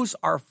 Those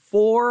are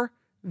four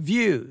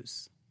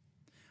views.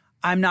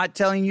 I'm not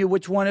telling you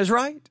which one is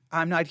right.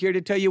 I'm not here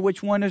to tell you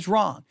which one is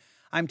wrong.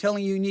 I'm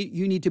telling you,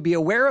 you need to be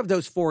aware of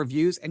those four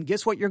views, and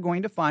guess what you're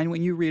going to find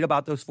when you read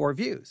about those four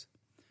views?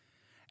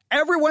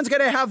 Everyone's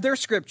going to have their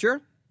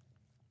scripture.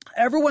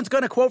 Everyone's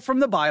going to quote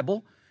from the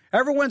Bible.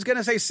 Everyone's going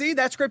to say, see,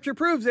 that scripture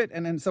proves it.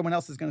 And then someone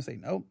else is going to say,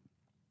 nope,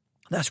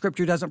 that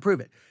scripture doesn't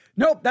prove it.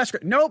 Nope,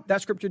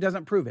 that scripture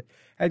doesn't prove it.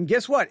 And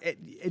guess what?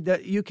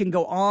 You can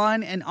go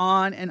on and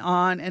on and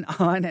on and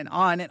on and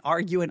on and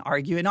argue and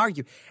argue and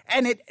argue.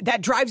 And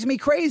that drives me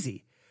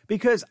crazy,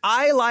 because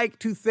I like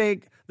to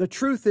think the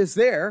truth is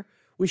there.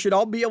 We should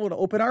all be able to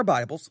open our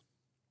Bibles.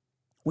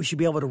 We should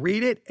be able to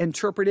read it,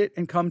 interpret it,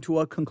 and come to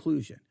a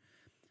conclusion.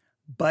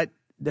 But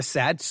the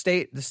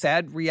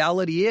sad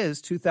reality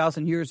is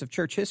 2,000 years of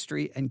church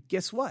history, and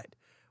guess what?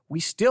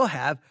 We still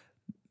have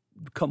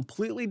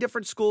completely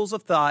different schools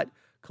of thought,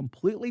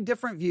 completely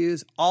different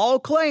views, all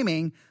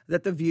claiming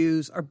that the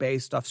views are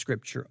based off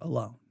Scripture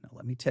alone. Now,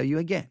 let me tell you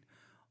again.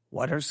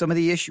 What are some of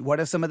the issues? What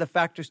are some of the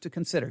factors to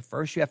consider?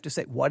 First, you have to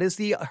say, what is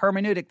the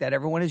hermeneutic that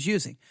everyone is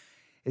using?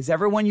 Is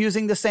everyone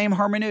using the same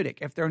hermeneutic?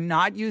 If they're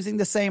not using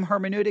the same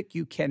hermeneutic,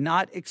 you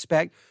cannot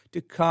expect to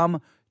come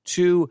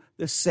to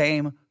the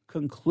same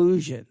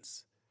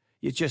conclusions.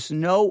 You just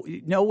no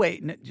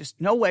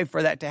way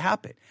for that to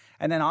happen.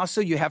 And then also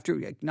you have to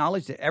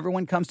acknowledge that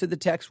everyone comes to the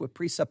text with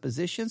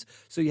presuppositions.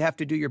 So you have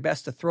to do your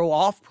best to throw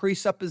off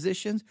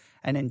presuppositions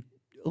and then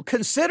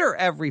consider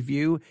every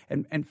view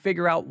and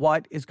figure out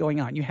what is going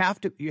on. You have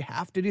to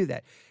do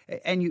that.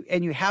 And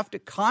you have to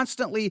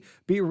constantly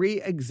be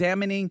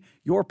re-examining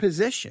your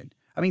position.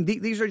 I mean,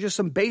 these are just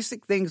some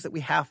basic things that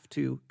we have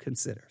to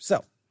consider.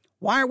 So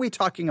why are we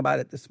talking about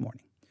it this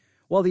morning?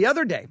 Well, the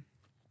other day,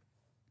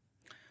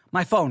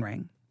 my phone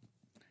rang,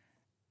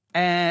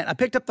 and I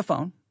picked up the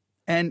phone,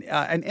 and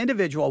an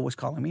individual was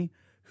calling me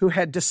who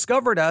had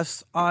discovered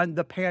us on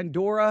the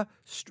Pandora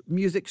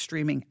music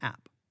streaming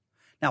app.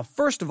 Now,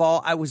 first of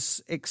all, I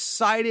was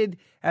excited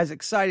as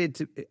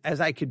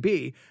I could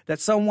be that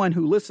someone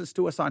who listens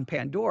to us on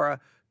Pandora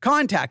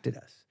contacted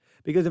us.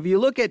 Because if you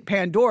look at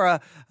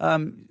Pandora, I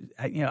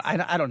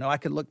don't know. I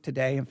could look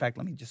today. In fact,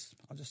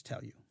 I'll just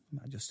tell you.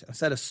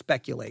 Instead of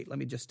speculate, let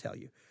me just tell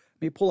you.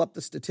 Let me pull up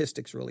the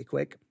statistics really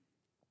quick.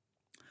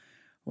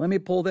 Let me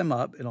pull them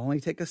up. It'll only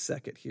take a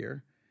second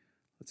here.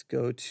 Let's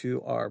go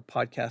to our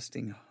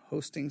podcasting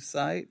hosting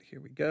site.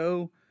 Here we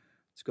go.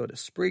 Let's go to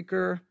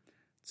Spreaker.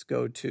 Let's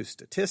go to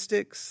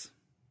statistics.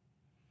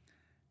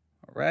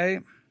 All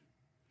right.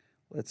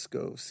 Let's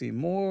go see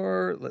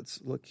more.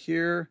 Let's look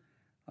here.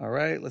 All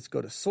right. Let's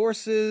go to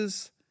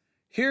sources.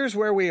 Here's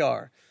where we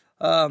are.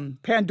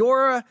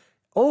 Pandora.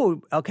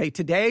 Oh, okay.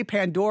 Today,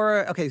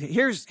 Pandora. Okay.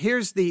 Here's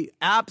the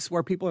apps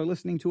where people are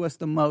listening to us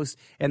the most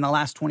in the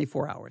last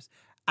 24 hours.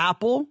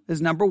 Apple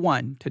is number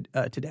one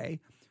today.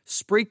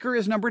 Spreaker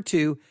is number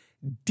 2.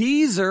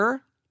 Deezer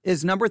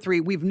is number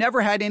 3. We've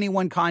never had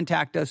anyone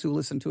contact us who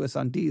listened to us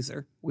on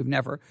Deezer. We've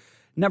never.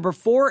 Number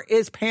 4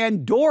 is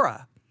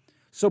Pandora.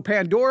 So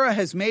Pandora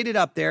has made it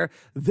up there.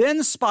 Then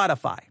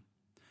Spotify.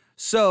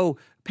 So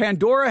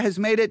Pandora has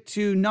made it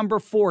to number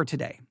 4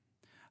 today.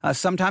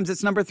 Sometimes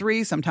it's number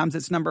 3, sometimes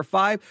it's number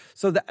 5.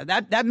 So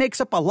that makes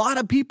up a lot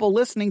of people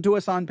listening to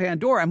us on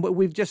Pandora, and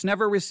we've just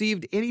never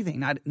received anything,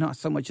 not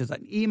so much as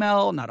an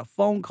email, not a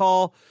phone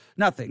call,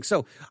 nothing.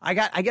 So I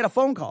get a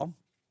phone call,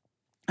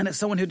 and it's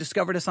someone who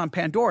discovered us on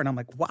Pandora, and I'm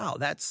like, wow,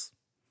 that's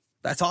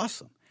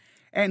awesome.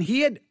 And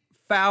he had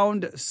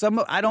found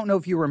I don't know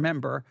if you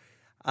remember,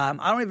 I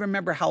don't even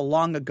remember how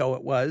long ago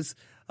it was,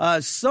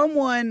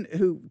 Someone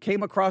who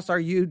came across our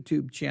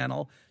YouTube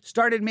channel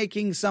started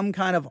making some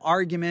kind of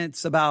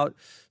arguments about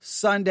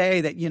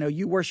Sunday, that,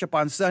 you worship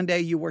on Sunday,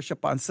 you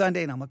worship on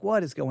Sunday. And I'm like,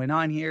 what is going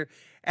on here?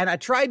 And I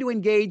tried to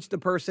engage the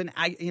person.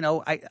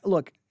 I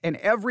look, in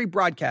every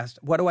broadcast,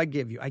 what do I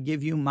give you? I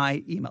give you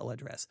my email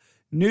address,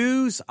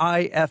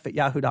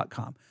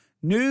 newsif@yahoo.com,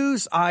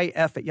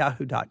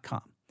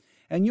 newsif@yahoo.com.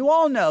 And you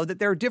all know that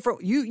there are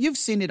different, you've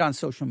seen it on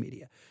social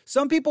media.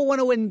 Some people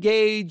want to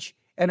engage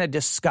in a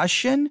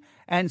discussion,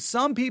 and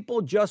some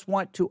people just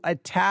want to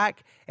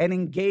attack and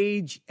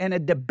engage in a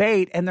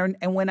debate. And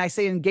when I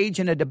say engage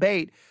in a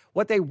debate,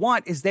 what they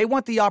want is they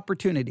want the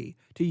opportunity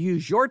to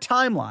use your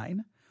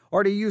timeline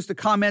or to use the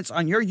comments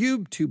on your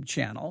YouTube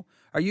channel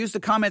or use the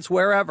comments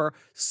wherever,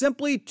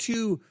 simply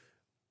to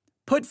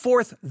put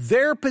forth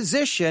their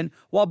position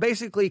while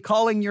basically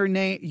calling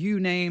you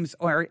names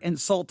or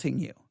insulting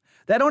you.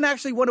 They don't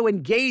actually want to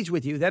engage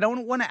with you. They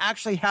don't want to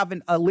actually have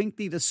a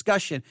lengthy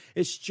discussion.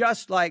 It's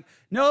just like,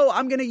 no,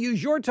 I'm going to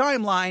use your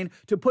timeline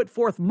to put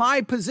forth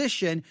my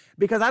position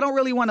because I don't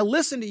really want to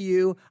listen to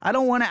you. I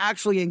don't want to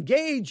actually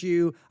engage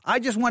you. I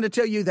just want to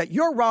tell you that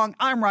you're wrong,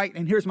 I'm right,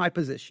 and here's my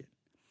position.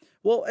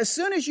 Well, as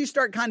soon as you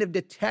start kind of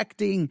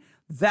detecting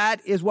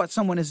that is what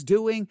someone is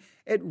doing,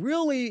 it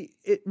really,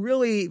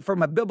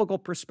 from a biblical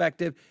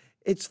perspective,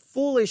 it's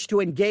foolish to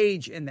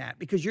engage in that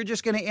because you're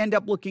just going to end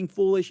up looking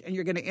foolish and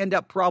you're going to end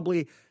up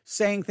probably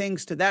saying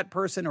things to that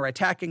person or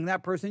attacking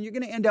that person. You're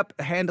going to end up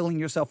handling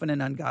yourself in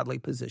an ungodly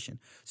position.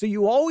 So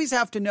you always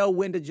have to know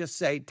when to just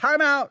say, time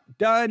out,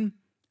 done,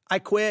 I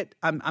quit,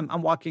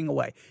 I'm walking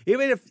away.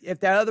 Even if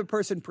that other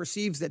person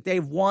perceives that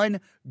they've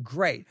won,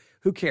 great.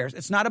 Who cares?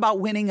 It's not about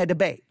winning a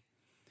debate.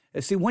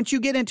 See, once you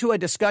get into a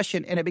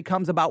discussion and it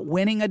becomes about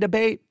winning a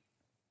debate,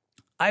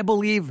 I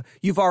believe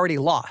you've already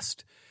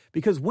lost.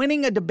 Because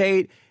winning a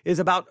debate is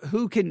about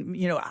who can,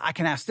 I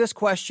can ask this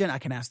question, I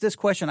can ask this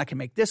question, I can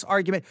make this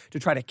argument to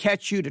try to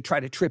catch you, to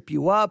try to trip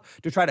you up,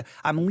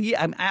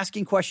 I'm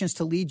asking questions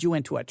to lead you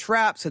into a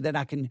trap so that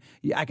I can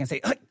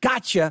say,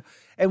 gotcha.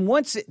 And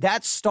once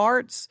that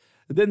starts,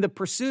 then the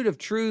pursuit of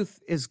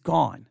truth is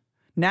gone.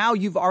 Now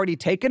you've already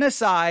taken a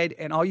side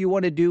and all you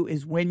want to do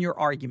is win your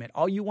argument.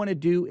 All you want to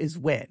do is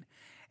win.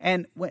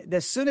 And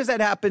as soon as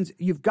that happens,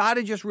 you've got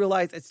to just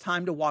realize it's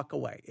time to walk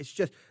away. It's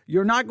just,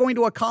 you're not going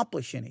to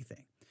accomplish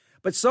anything.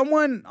 But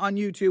someone on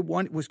YouTube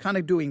was kind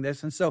of doing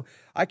this. And so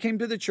I came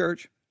to the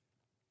church.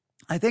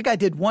 I think I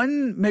did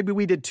maybe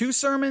we did 2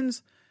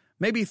 sermons,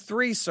 maybe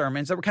 3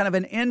 sermons that were kind of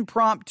an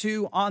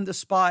impromptu on the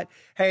spot.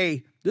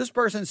 Hey, this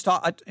person's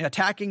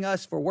attacking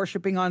us for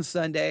worshiping on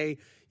Sunday,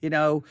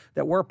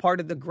 that we're part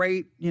of the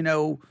great,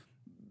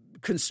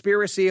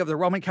 conspiracy of the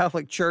Roman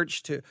Catholic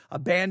Church to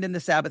abandon the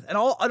Sabbath and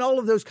all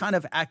of those kind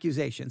of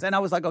accusations. And I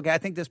was like, okay, I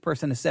think this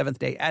person is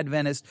Seventh-day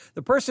Adventist.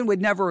 The person would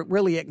never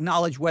really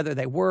acknowledge whether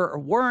they were or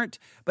weren't,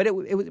 but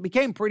it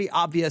became pretty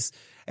obvious.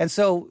 And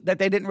so that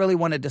they didn't really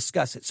want to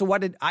discuss it. So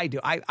what did I do?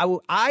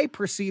 I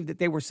perceived that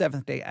they were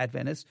Seventh-day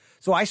Adventists.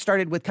 So I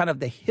started with kind of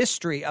the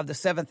history of the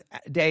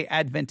Seventh-day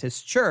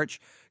Adventist Church,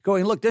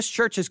 going, look, this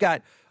church has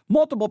got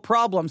multiple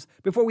problems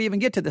before we even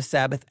get to the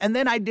Sabbath. And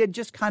then I did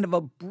just kind of a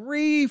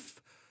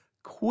brief,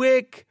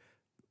 quick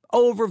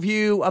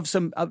overview of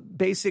some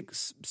basic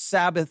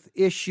Sabbath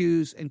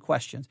issues and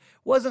questions.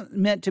 Wasn't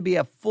meant to be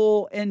a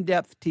full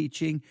in-depth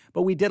teaching,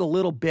 but we did a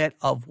little bit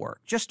of work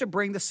just to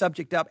bring the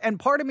subject up. And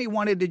part of me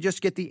wanted to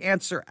just get the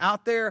answer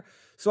out there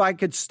so I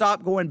could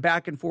stop going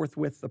back and forth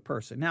with the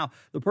person. Now,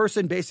 the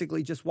person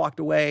basically just walked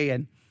away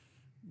and,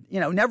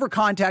 never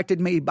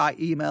contacted me by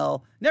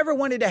email, never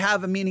wanted to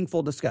have a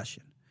meaningful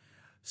discussion.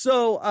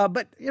 So,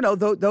 but,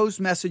 those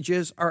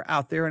messages are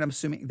out there, and I'm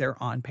assuming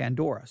they're on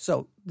Pandora.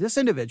 So this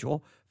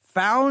individual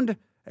found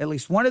at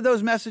least one of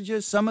those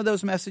messages, some of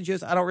those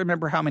messages. I don't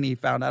remember how many he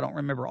found. I don't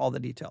remember all the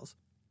details.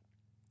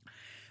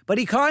 But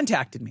he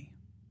contacted me.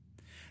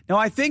 Now,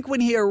 I think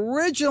when he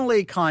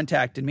originally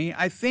contacted me,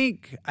 I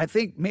think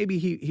maybe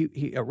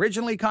he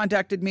originally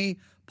contacted me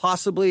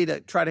possibly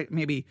to try to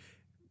maybe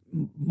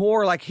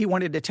more like he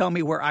wanted to tell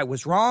me where I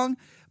was wrong.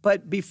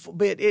 But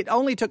it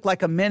only took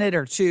like a minute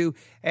or two,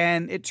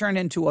 and it turned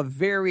into a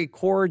very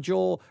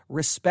cordial,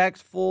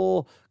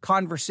 respectful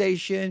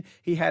conversation.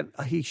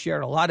 He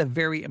shared a lot of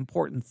very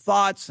important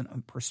thoughts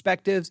and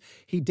perspectives.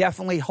 He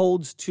definitely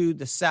holds to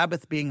the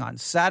Sabbath being on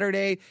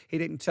Saturday. He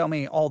didn't tell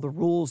me all the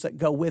rules that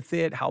go with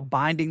it, how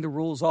binding the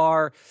rules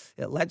are.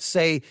 Let's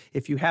say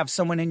if you have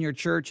someone in your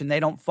church and they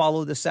don't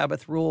follow the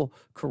Sabbath rule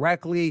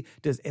correctly,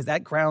 is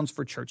that grounds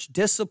for church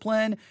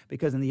discipline?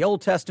 Because in the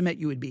Old Testament,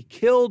 you would be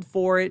killed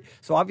for it.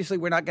 So obviously,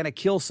 we're not going to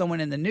kill someone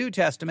in the New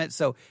Testament.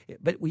 So,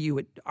 but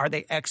are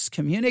they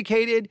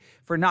excommunicated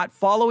for not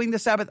following the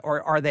Sabbath,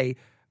 or are they?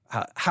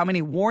 How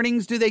many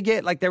warnings do they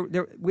get? Like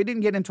we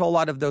didn't get into a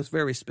lot of those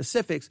very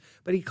specifics,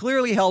 but he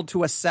clearly held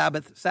to a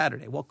Sabbath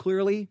Saturday. Well,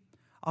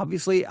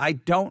 obviously, I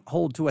don't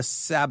hold to a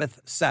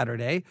Sabbath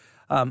Saturday.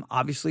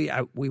 Obviously,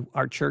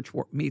 our church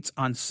meets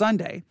on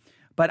Sunday.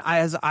 But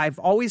as I've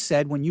always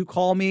said, when you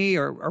call me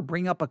or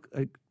bring up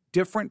a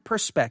different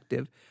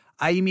perspective,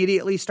 I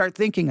immediately start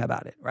thinking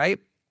about it, right?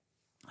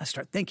 I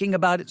start thinking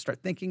about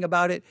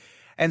it.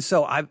 And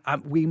so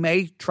we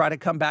may try to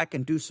come back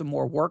and do some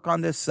more work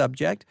on this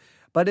subject.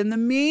 But in the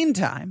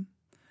meantime,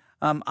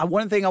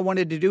 one thing I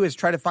wanted to do is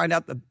try to find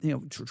out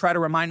try to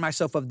remind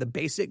myself of the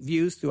basic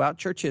views throughout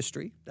church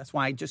history. That's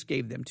why I just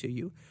gave them to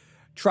you.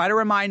 Try to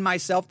remind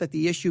myself that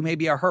the issue may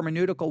be a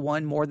hermeneutical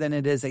one more than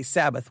it is a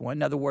Sabbath one.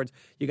 In other words,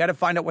 you got to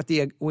find out what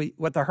the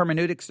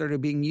hermeneutics that are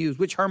being used,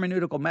 which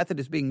hermeneutical method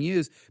is being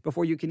used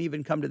before you can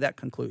even come to that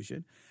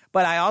conclusion.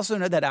 But I also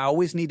know that I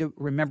always need to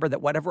remember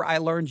that whatever I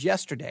learned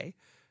yesterday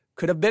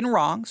could have been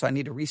wrong, so I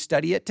need to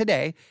restudy it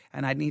today,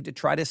 and I need to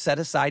try to set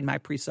aside my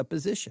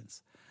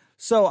presuppositions.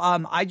 So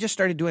I just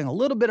started doing a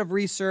little bit of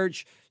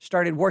research,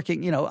 started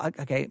working,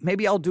 okay,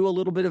 maybe I'll do a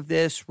little bit of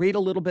this, read a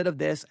little bit of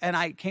this, and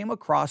I came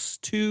across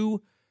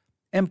two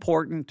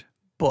important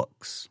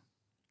books.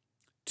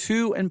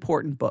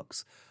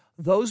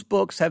 Those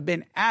books have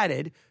been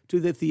added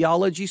to the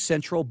Theology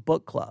Central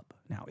Book Club.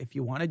 Now, if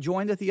you want to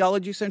join the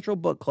Theology Central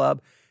Book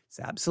Club, it's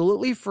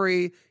absolutely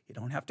free. You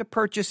don't have to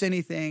purchase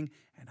anything,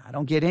 and I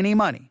don't get any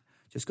money.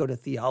 Just go to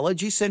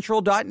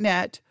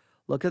theologycentral.net.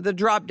 Look at the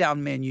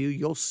drop-down menu.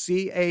 You'll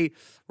see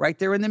right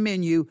there in the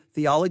menu,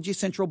 Theology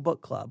Central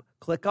Book Club.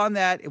 Click on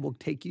that. It will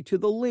take you to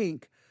the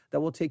link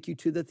that will take you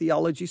to the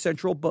Theology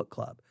Central Book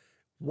Club.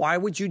 Why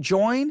would you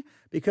join?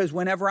 Because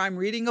whenever I'm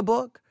reading a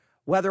book,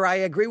 whether I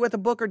agree with a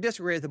book or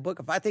disagree with a book,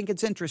 if I think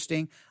it's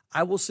interesting,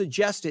 I will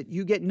suggest it.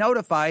 You get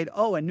notified,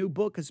 a new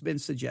book has been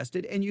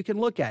suggested, and you can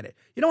look at it.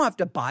 You don't have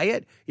to buy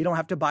it. You don't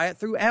have to buy it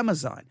through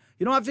Amazon.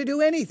 You don't have to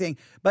do anything,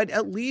 but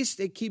at least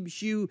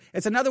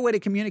it's another way to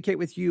communicate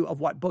with you of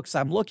what books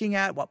I'm looking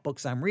at, what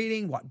books I'm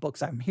reading, what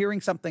books I'm hearing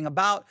something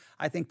about.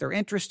 I think they're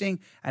interesting,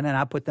 and then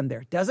I put them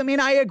there. Doesn't mean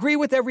I agree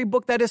with every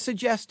book that is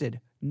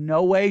suggested.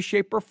 No way,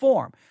 shape, or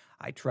form.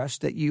 I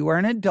trust that you are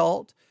an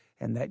adult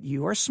and that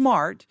you are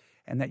smart,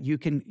 and that you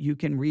can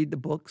read the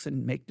books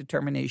and make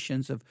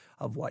determinations of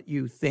what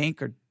you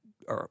think or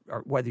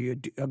whether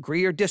you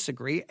agree or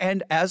disagree.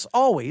 And as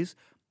always,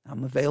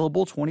 I'm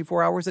available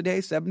 24 hours a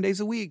day, 7 days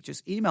a week.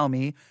 Just email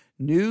me,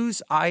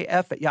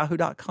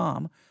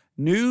 newsif@yahoo.com,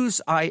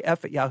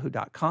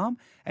 newsif@yahoo.com.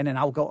 And then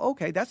I'll go,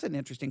 okay, that's an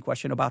interesting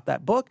question about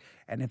that book.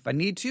 And if I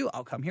need to,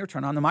 I'll come here,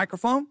 turn on the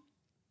microphone,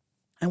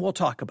 and we'll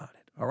talk about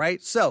it. All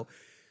right? So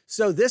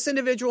this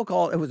individual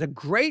called. It was a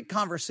great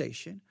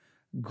conversation,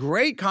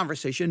 very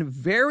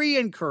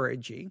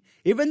encouraging.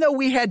 Even though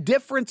we had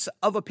difference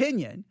of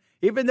opinion,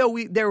 even though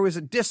there was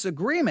a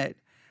disagreement,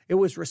 it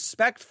was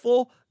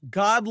respectful,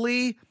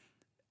 godly,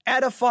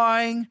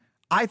 edifying.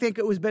 I think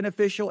it was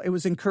beneficial. It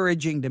was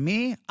encouraging to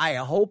me. I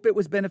hope it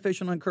was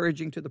beneficial and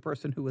encouraging to the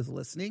person who was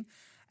listening.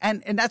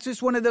 And that's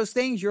just one of those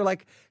things you're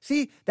like,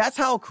 see, that's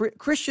how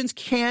Christians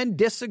can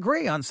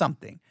disagree on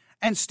something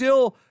and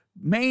still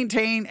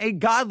maintain a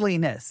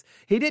godliness.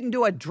 He didn't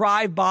do a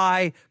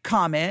drive-by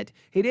comment.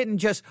 He didn't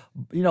just,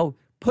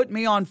 put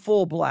me on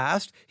full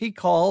blast. He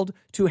called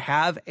to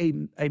have a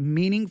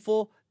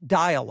meaningful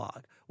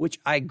dialogue, which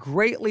I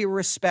greatly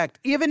respect.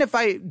 Even if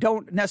I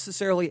don't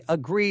necessarily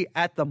agree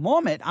at the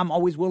moment, I'm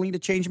always willing to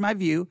change my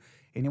view.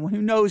 Anyone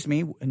who knows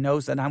me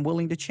knows that I'm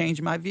willing to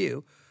change my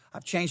view.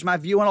 I've changed my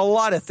view on a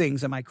lot of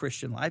things in my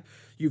Christian life.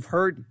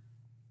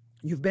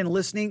 You've been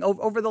listening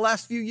over the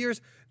last few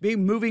years,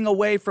 moving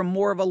away from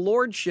more of a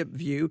lordship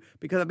view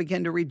because I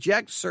began to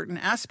reject certain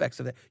aspects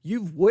of it.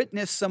 You've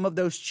witnessed some of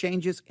those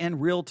changes in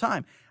real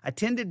time. I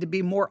tended to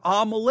be more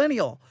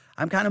amillennial.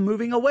 I'm kind of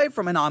moving away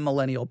from an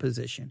amillennial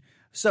position.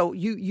 So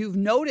you've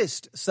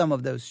noticed some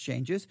of those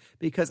changes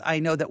because I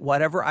know that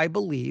whatever I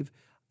believe,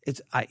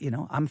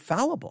 I'm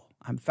fallible.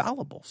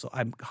 So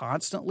I'm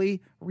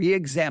constantly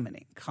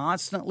re-examining.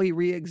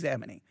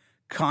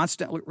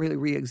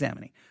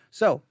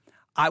 So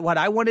what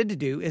I wanted to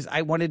do is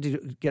I wanted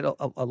to get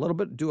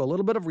do a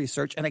little bit of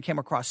research, and I came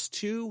across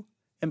two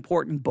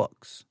important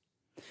books.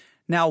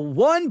 Now,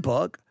 one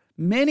book,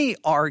 many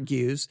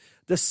argues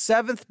the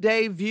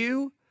seventh-day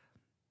view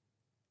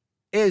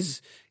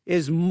is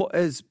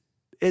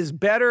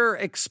better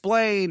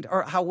explained,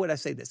 or how would I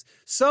say this?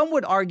 Some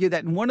would argue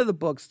that in one of the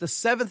books, the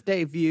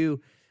seventh-day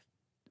view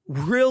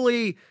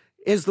really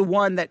is the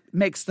one that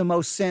makes the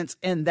most sense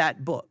in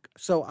that book.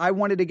 So I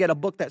wanted to get a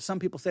book that some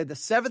people say the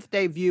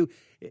seventh-day view,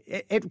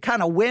 it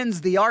kind of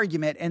wins the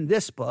argument in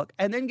this book,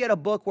 and then get a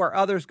book where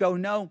others go,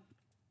 no,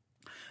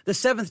 the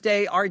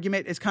seventh-day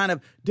argument is kind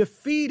of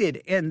defeated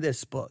in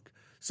this book.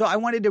 So I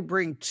wanted to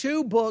bring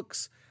two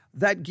books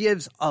that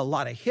gives a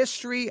lot of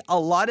history, a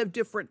lot of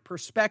different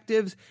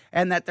perspectives,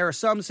 and that there are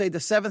some say the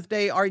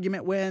seventh-day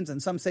argument wins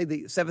and some say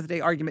the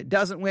seventh-day argument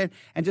doesn't win,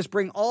 and just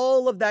bring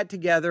all of that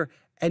together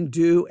and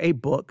do a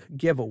book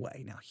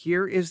giveaway. Now,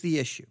 here is the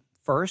issue.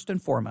 First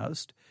and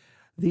foremost,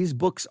 these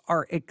books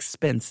are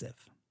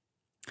expensive.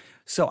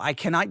 So I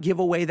cannot give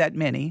away that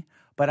many,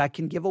 but I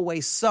can give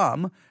away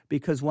some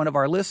because one of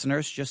our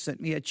listeners just sent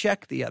me a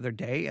check the other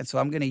day, and so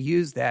I'm going to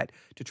use that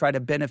to try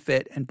to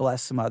benefit and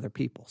bless some other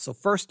people. So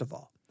first of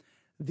all,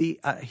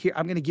 here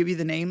I'm going to give you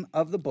the name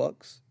of the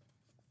books.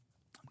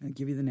 Let me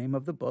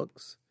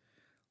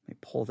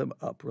pull them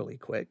up really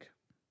quick.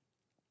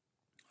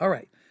 All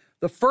right.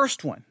 The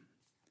first one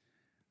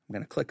I'm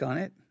going to click on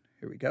it.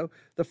 Here we go.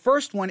 The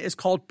first one is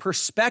called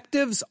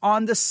Perspectives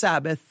on the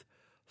Sabbath,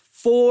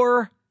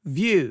 4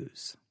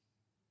 Views.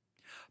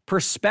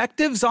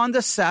 Perspectives on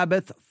the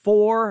Sabbath,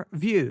 4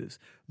 Views.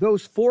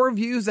 Those 4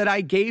 views that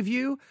I gave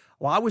you,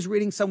 well, I was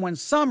reading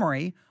someone's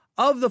summary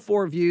of the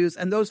 4 views,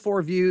 and those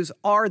 4 views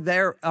are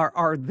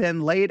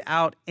then laid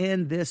out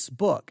in this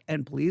book.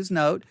 And please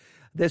note,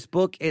 this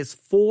book is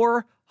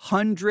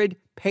 400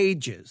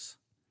 pages.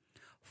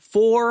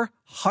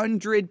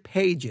 400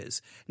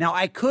 pages. Now,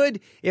 it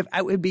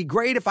would be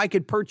great if I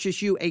could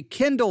purchase you a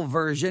Kindle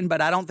version, but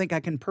I don't think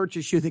I can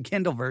purchase you the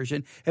Kindle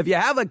version. If you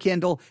have a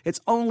Kindle, it's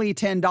only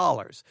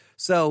 $10.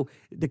 So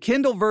the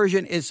Kindle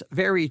version is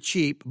very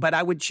cheap, but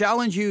I would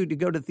challenge you to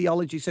go to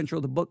Theology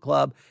Central, the book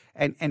club,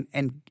 and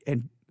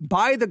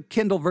buy the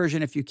Kindle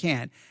version if you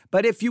can.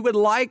 But if you would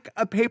like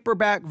a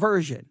paperback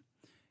version,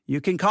 you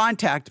can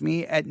contact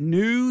me at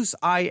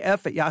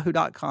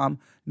newsif@yahoo.com,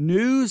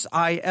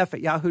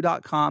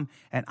 newsif@yahoo.com,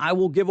 and I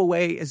will give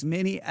away as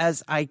many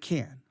as I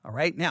can. All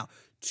right. Now,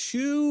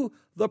 to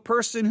the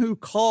person who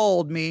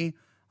called me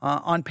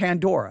on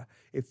Pandora,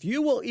 if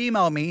you will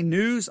email me,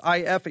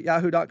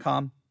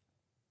 newsif@yahoo.com,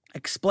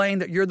 explain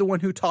that you're the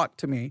one who talked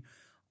to me,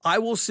 I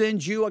will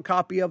send you a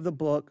copy of the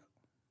book.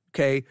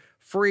 Okay.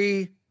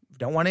 Free.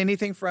 Don't want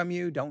anything from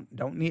you.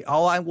 Don't need.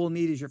 All I will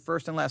need is your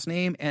first and last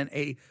name and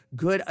a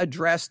good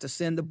address to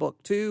send the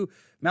book to,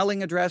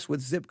 mailing address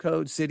with zip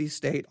code, city,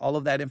 state, all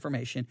of that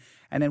information.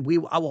 And then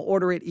I will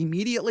order it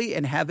immediately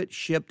and have it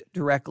shipped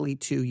directly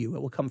to you.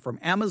 It will come from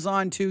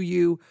Amazon to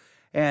you.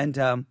 And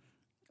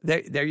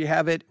there you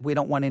have it. We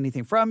don't want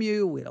anything from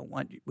you. I'm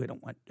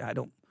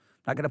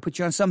not going to put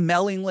you on some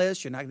mailing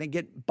list. You're not going to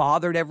get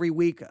bothered every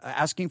week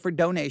asking for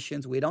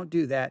donations. We don't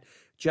do that.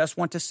 Just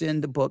want to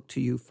send the book to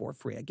you for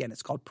free. Again,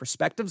 it's called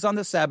Perspectives on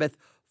the Sabbath,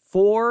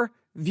 4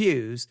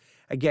 Views.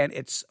 Again,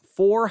 it's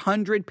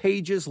 400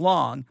 pages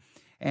long,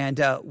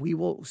 and we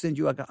will send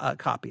you a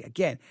copy.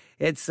 Again,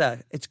 it's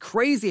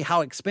crazy how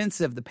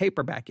expensive the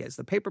paperback is.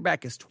 The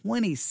paperback is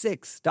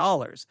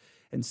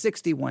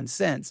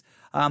 $26.61.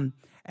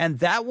 And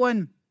that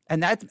one,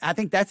 I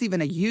think that's even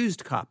a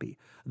used copy.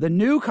 The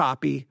new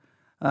copy,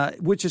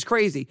 which is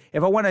crazy.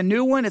 If I want a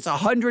new one, it's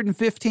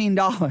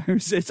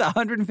 $115. It's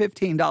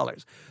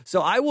 $115.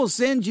 So I will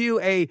send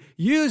you a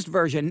used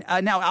version.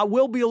 Now, I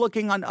will be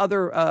looking on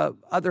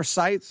other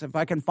sites. If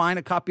I can find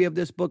a copy of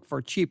this book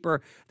for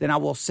cheaper, then I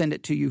will send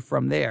it to you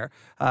from there.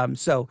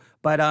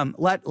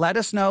 Let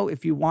us know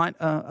if you want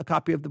a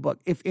copy of the book.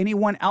 If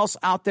anyone else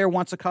out there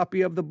wants a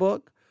copy of the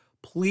book,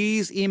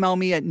 please email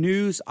me at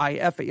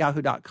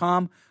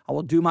newsif@yahoo.com. I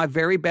will do my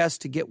very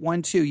best to get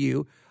one to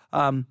you.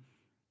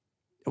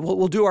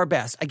 We'll do our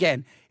best.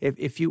 Again, if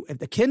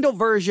the Kindle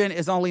version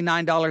is only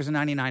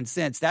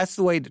 $9.99, that's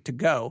the way to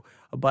go.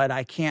 But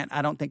I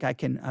don't think I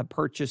can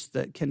purchase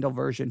the Kindle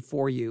version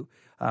for you.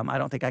 I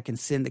don't think I can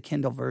send the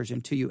Kindle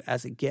version to you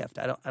as a gift.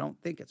 I don't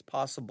think it's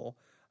possible.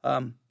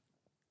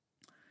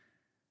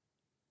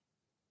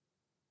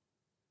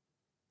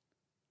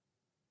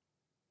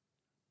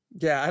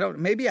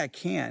 Maybe I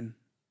can.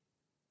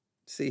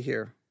 See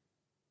here.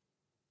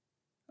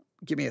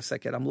 Give me a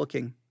second. I'm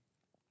looking.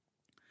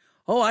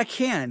 Oh, I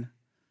can.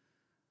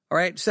 All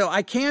right. So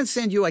I can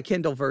send you a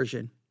Kindle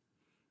version.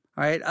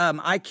 All right.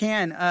 I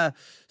can.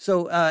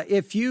 So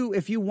if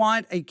you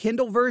want a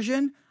Kindle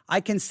version,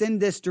 I can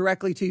send this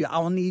directly to you.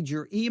 I'll need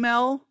your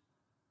email.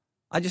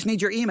 I just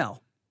need your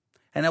email,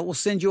 and it will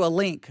send you a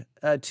link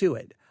to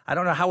it. I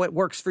don't know how it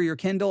works for your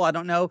Kindle. I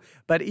don't know.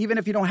 But even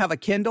if you don't have a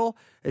Kindle,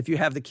 if you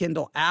have the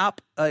Kindle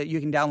app, you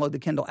can download the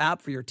Kindle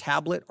app for your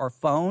tablet or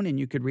phone, and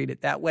you could read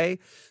it that way.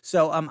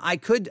 So I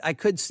could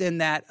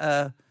send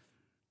that.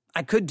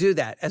 I could do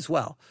that as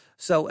well.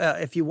 So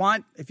if you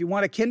want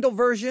a Kindle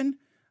version,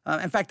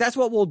 in fact, that's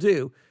what we'll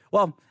do.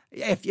 Well,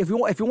 if you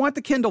want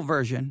the Kindle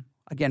version,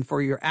 again,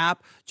 for your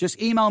app,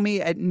 just email me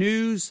at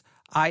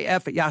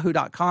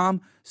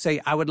newsif@yahoo.com.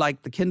 Say, I would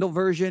like the Kindle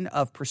version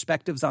of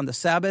Perspectives on the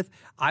Sabbath.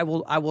 I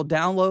will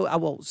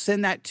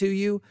send that to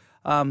you.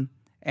 And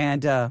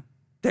there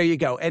you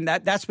go. And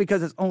that's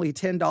because it's only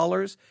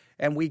 $10,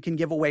 and we can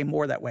give away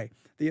more that way.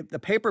 The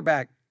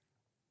paperback,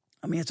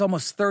 it's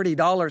almost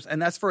 $30,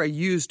 and that's for a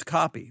used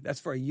copy.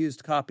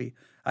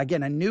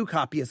 Again, a new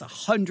copy is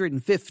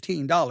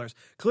 $115.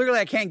 Clearly,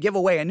 I can't give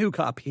away a new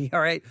copy, all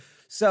right?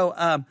 So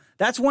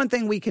that's one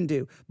thing we can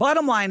do.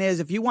 Bottom line is,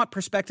 if you want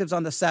Perspectives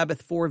on the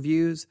Sabbath 4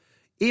 Views,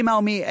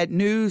 email me at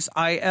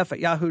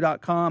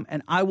newsif@yahoo.com,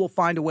 and I will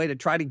find a way to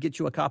try to get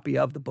you a copy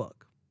of the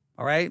book,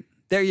 all right?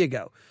 There you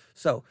go.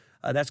 So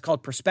that's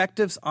called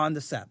Perspectives on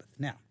the Sabbath.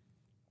 Now,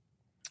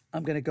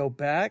 I'm going to go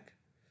back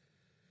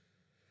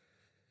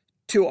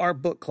to our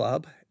book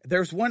club.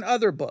 There's one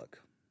other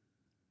book,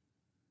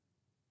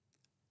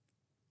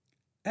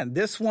 and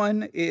this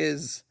one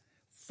is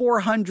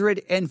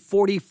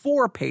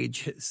 444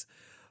 pages.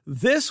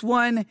 This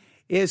one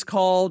is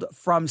called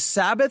From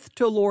Sabbath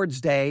to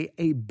Lord's Day,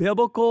 a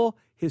Biblical,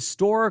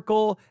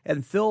 Historical,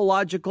 and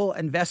Theological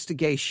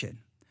Investigation.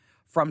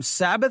 From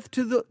Sabbath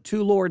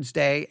to Lord's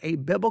Day, a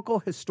Biblical,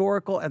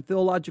 Historical, and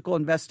Theological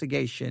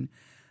Investigation.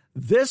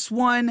 This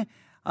one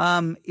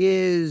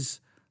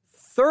is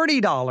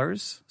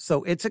 $30,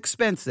 so it's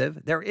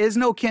expensive. There is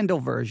no Kindle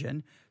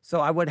version, so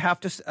I would have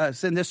to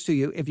send this to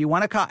you. If you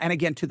want to and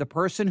again, to the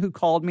person who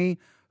called me,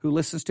 who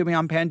listens to me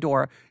on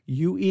Pandora,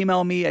 you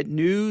email me at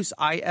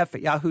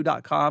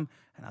newsif@yahoo.com.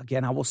 And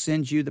again, I will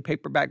send you the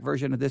paperback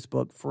version of this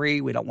book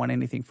free. We don't want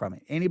anything from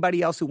it.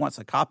 Anybody else who wants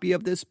a copy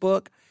of this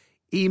book,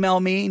 email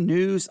me,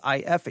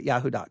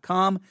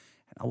 newsif@yahoo.com,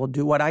 and I will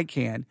do what I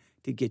can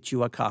to get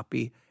you a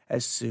copy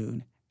as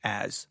soon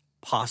as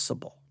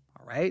possible.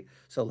 All right?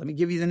 So let me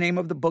give you the name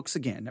of the books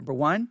again. Number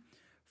one,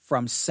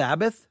 From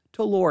Sabbath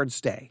to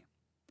Lord's Day,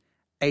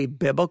 a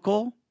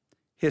biblical,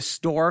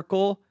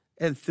 historical,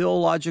 and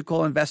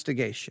theological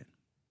investigation.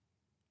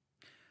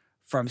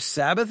 From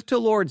Sabbath to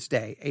Lord's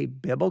Day, a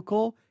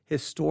biblical,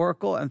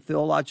 historical, and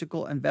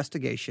theological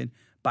investigation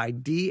by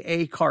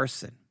D.A.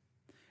 Carson.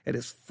 It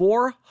is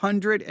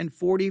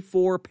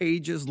 444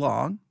 pages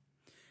long,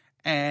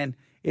 and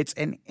it's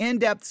an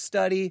in-depth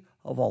study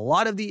of a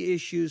lot of the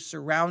issues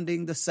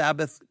surrounding the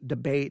Sabbath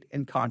debate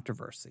and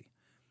controversy.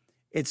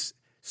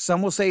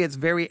 Some will say it's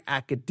very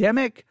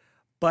academic,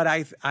 but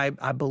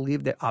I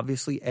believe that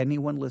obviously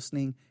anyone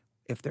listening,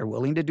 if they're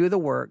willing to do the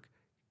work,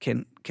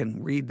 can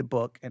read the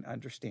book and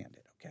understand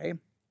it, okay?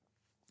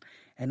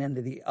 And then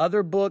the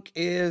other book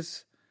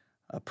is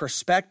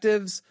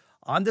Perspectives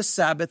on the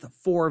Sabbath,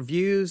 4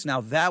 Views.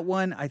 Now that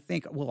one, I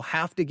think we'll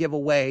have to give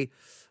away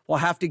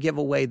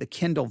the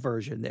Kindle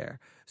version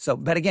there. So,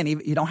 but again,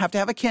 you don't have to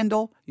have a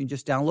Kindle. You can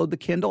just download the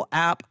Kindle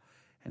app,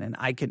 and then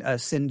I can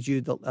send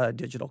you the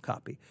digital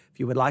copy. If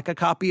you would like a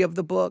copy of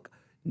the book,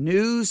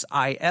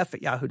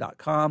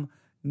 newsif@yahoo.com,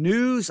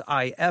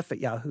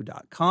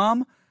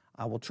 newsif@yahoo.com.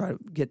 I will try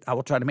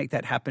to make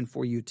that happen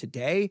for you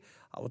today.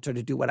 I will try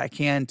to do what I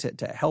can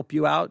to help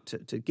you out,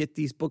 to get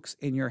these books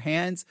in your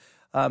hands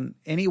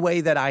any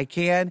way that I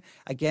can.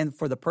 Again,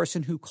 for the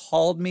person who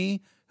called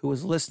me, who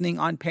was listening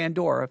on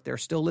Pandora, if they're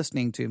still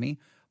listening to me,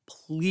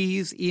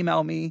 please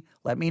email me.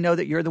 Let me know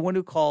that you're the one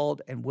who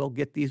called, and we'll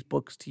get these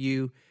books to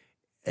you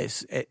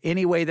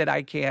any way that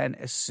I can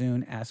as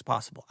soon as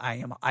possible.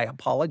 I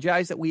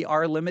apologize that we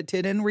are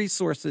limited in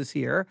resources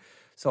here,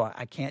 so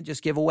I can't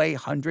just give away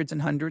hundreds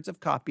and hundreds of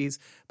copies.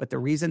 But the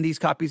reason these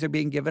copies are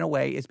being given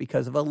away is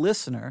because of a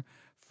listener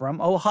from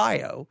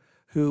Ohio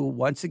who,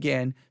 once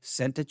again,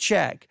 sent a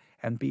check,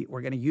 and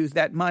we're going to use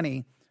that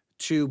money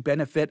to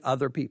benefit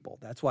other people.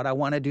 That's what I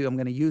want to do. I'm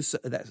going to use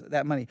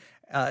that money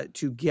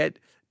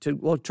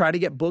we'll try to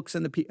get books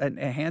in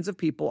the hands of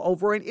people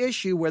over an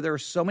issue where there are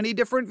so many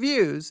different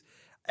views,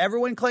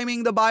 everyone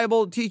claiming the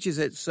Bible teaches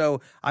it. So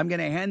I'm going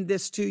to hand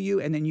this to you,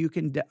 and then you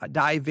can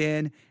dive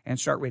in and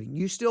start reading.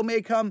 You still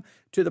may come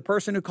to the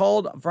person who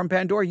called from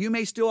Pandora. You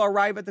may still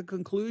arrive at the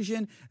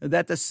conclusion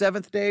that the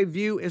seventh-day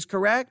view is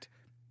correct.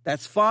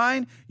 That's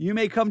fine. You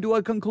may come to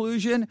a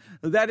conclusion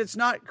that it's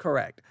not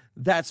correct.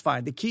 That's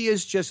fine. The key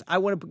is just I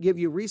want to give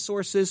you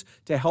resources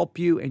to help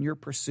you in your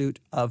pursuit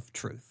of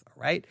truth. All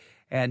right?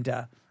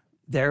 And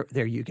there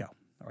you go.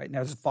 All right.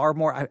 Now, there's far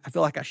more. I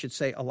feel like I should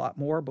say a lot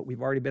more, but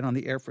we've already been on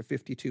the air for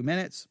 52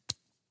 minutes,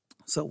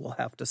 so we'll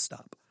have to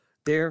stop.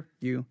 There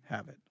you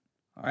have it.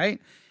 All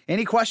right.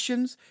 Any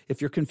questions? If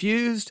you're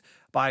confused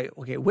by,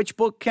 which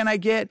book can I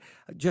get?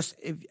 Just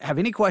if you have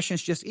any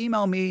questions, just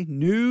email me,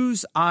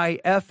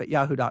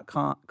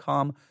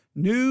 newsif@yahoo.com,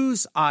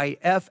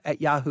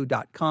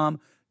 newsif@yahoo.com,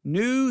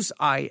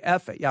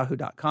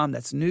 newsif@yahoo.com.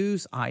 That's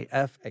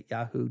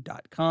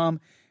newsif@yahoo.com.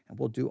 And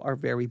we'll do our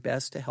very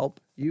best to help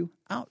you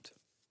out.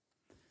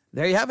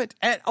 There you have it.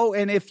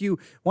 And if you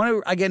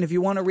want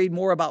to read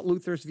more about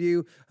Luther's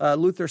view,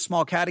 Luther's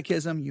Small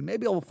Catechism, you may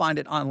be able to find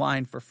it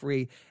online for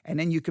free. And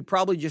then you could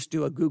probably just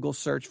do a Google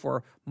search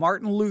for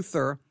Martin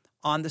Luther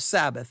on the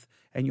Sabbath,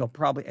 and you'll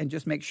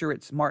just make sure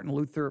it's Martin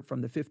Luther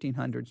from the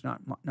 1500s,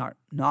 not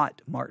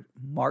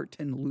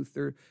Martin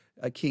Luther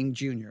King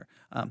Jr.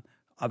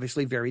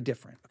 Obviously, very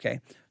different. Okay,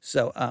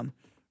 so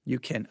you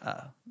can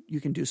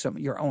do some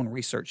of your own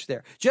research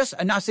there.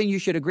 I'm not saying you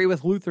should agree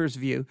with Luther's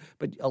view,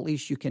 but at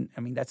least you can,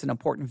 that's an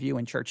important view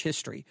in church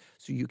history,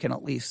 so you can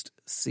at least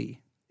see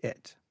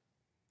it.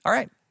 All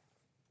right.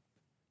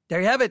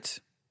 There you have it.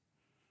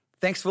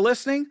 Thanks for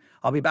listening.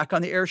 I'll be back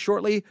on the air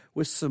shortly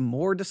with some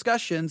more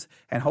discussions,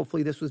 and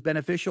hopefully this was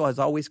beneficial. As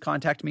always,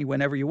 contact me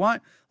whenever you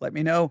want. Let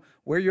me know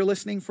where you're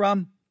listening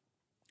from.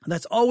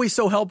 That's always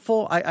so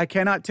helpful. I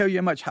cannot tell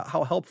you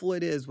how helpful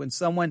it is when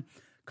someone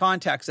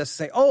contacts us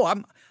and say,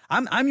 "Oh,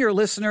 I'm your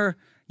listener.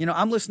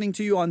 I'm listening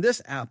to you on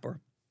this app, or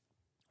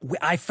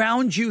I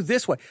found you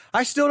this way."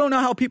 I still don't know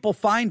how people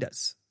find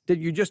us. That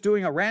you're just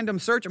doing a random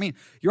search?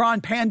 You're on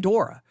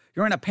Pandora.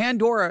 You're in a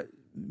Pandora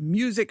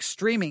music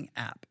streaming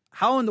app.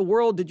 How in the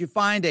world did you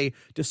find a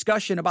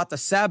discussion about the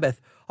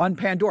Sabbath on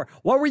Pandora?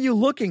 What were you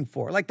looking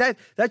for? Like that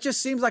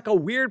just seems like a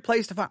weird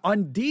place to find.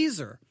 On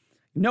Deezer,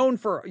 known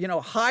for,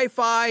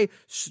 hi-fi,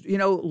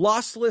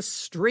 lossless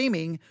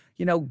streaming,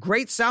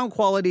 great sound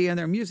quality in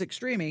their music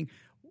streaming.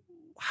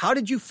 How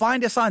did you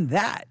find us on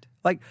that?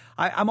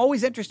 I'm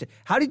always interested.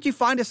 How did you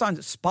find us on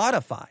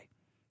Spotify?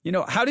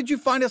 How did you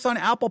find us on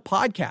Apple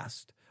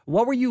Podcast?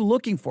 What were you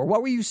looking for?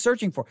 What were you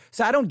searching for?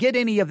 So I don't get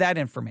any of that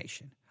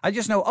information. I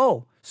just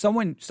know,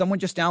 someone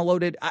just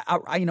downloaded,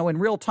 I in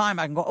real time,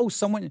 I can go,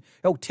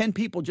 10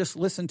 people just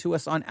listened to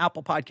us on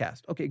Apple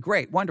Podcast. Okay,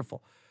 great,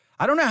 wonderful.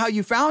 I don't know how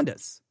you found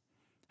us.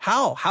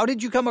 How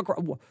did you come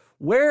across,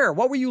 where,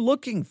 what were you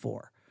looking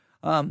for?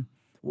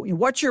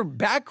 What's your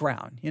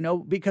background?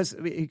 Because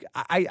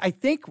I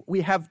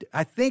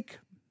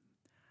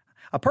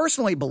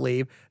personally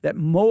believe that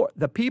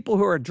the people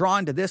who are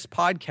drawn to this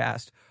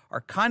podcast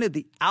are kind of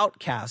the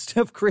outcast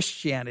of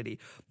Christianity.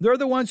 They're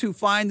the ones who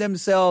find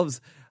themselves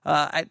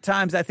at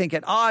times, I think,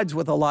 at odds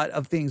with a lot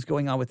of things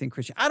going on within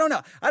Christianity. I don't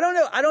know.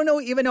 I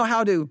don't even know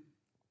how to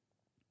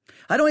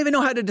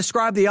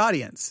describe the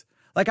audience.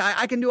 Like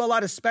I can do a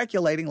lot of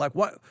speculating, like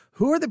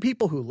who are the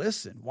people who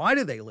listen? Why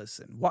do they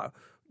listen?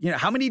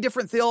 How many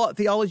different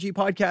theology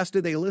podcasts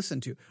do they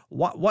listen to?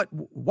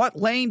 What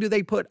lane do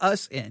they put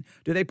us in?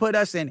 Do they put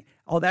us in,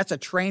 that's a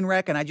train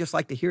wreck and I just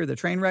like to hear the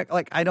train wreck?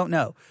 Like, I don't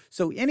know.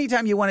 So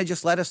anytime you want to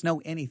just let us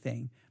know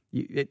anything,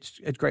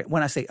 it's great.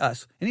 When I say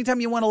us,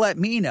 anytime you want to let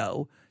me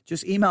know,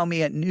 just email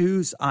me at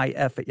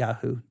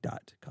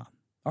newsif@yahoo.com.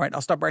 All right, I'll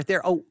stop right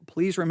there. Oh,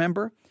 please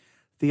remember,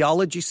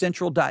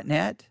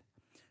 theologycentral.net,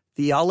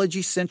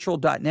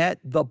 theologycentral.net,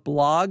 the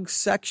blog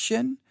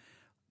section.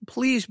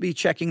 Please be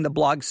checking the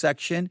blog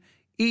section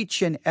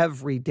each and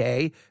every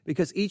day,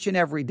 because each and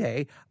every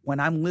day when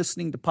I'm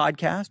listening to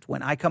podcasts,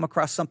 when I come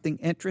across something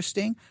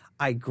interesting,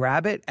 I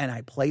grab it and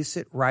I place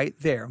it right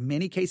there. In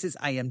many cases,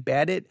 I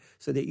embed it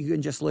so that you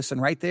can just listen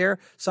right there.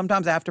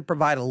 Sometimes I have to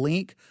provide a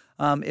link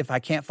if I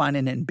can't find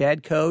an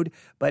embed code,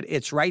 but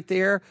it's right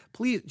there.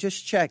 Please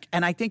just check.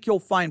 And I think you'll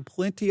find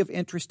plenty of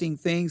interesting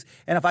things.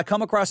 And if I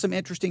come across some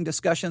interesting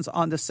discussions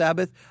on the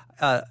Sabbath,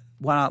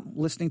 when I'm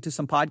listening to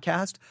some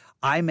podcast,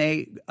 I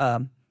may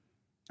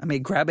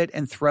grab it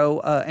and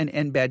throw an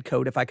embed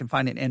code, if I can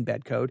find an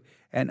embed code,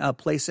 and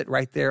place it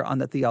right there on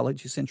the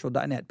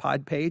theologycentral.net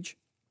pod page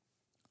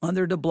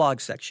under the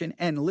blog section.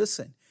 And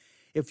listen,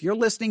 if you're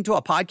listening to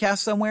a podcast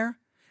somewhere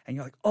and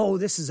you're like,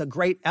 this is a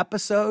great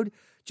episode,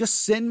 just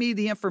send me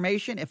the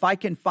information. If I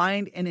can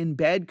find an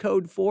embed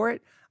code for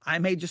it, I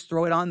may just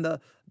throw it on the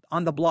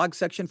blog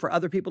section for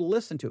other people to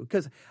listen to.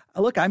 Because,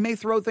 look, I may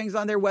throw things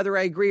on there whether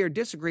I agree or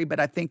disagree, but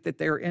I think that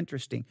they're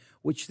interesting,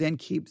 which then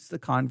keeps the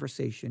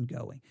conversation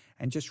going.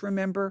 And just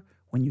remember,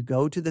 when you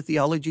go to the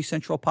Theology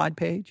Central pod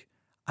page,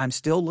 I'm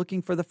still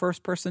looking for the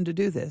first person to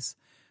do this.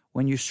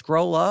 When you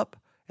scroll up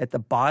at the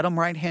bottom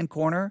right-hand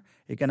corner,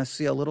 you're going to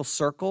see a little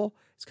circle.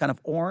 It's kind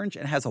of orange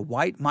and has a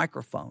white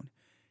microphone.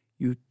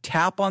 You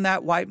tap on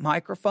that white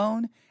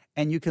microphone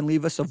and you can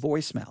leave us a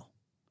voicemail.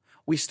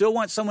 We still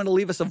want someone to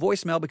leave us a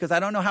voicemail because I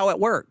don't know how it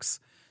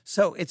works.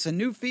 So it's a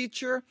new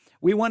feature.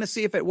 We want to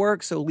see if it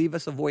works. So leave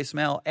us a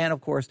voicemail. And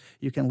of course,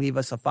 you can leave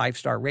us a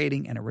 5-star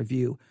rating and a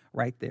review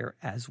right there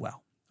as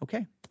well.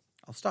 Okay,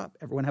 I'll stop.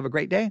 Everyone have a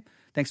great day.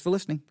 Thanks for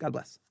listening. God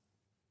bless.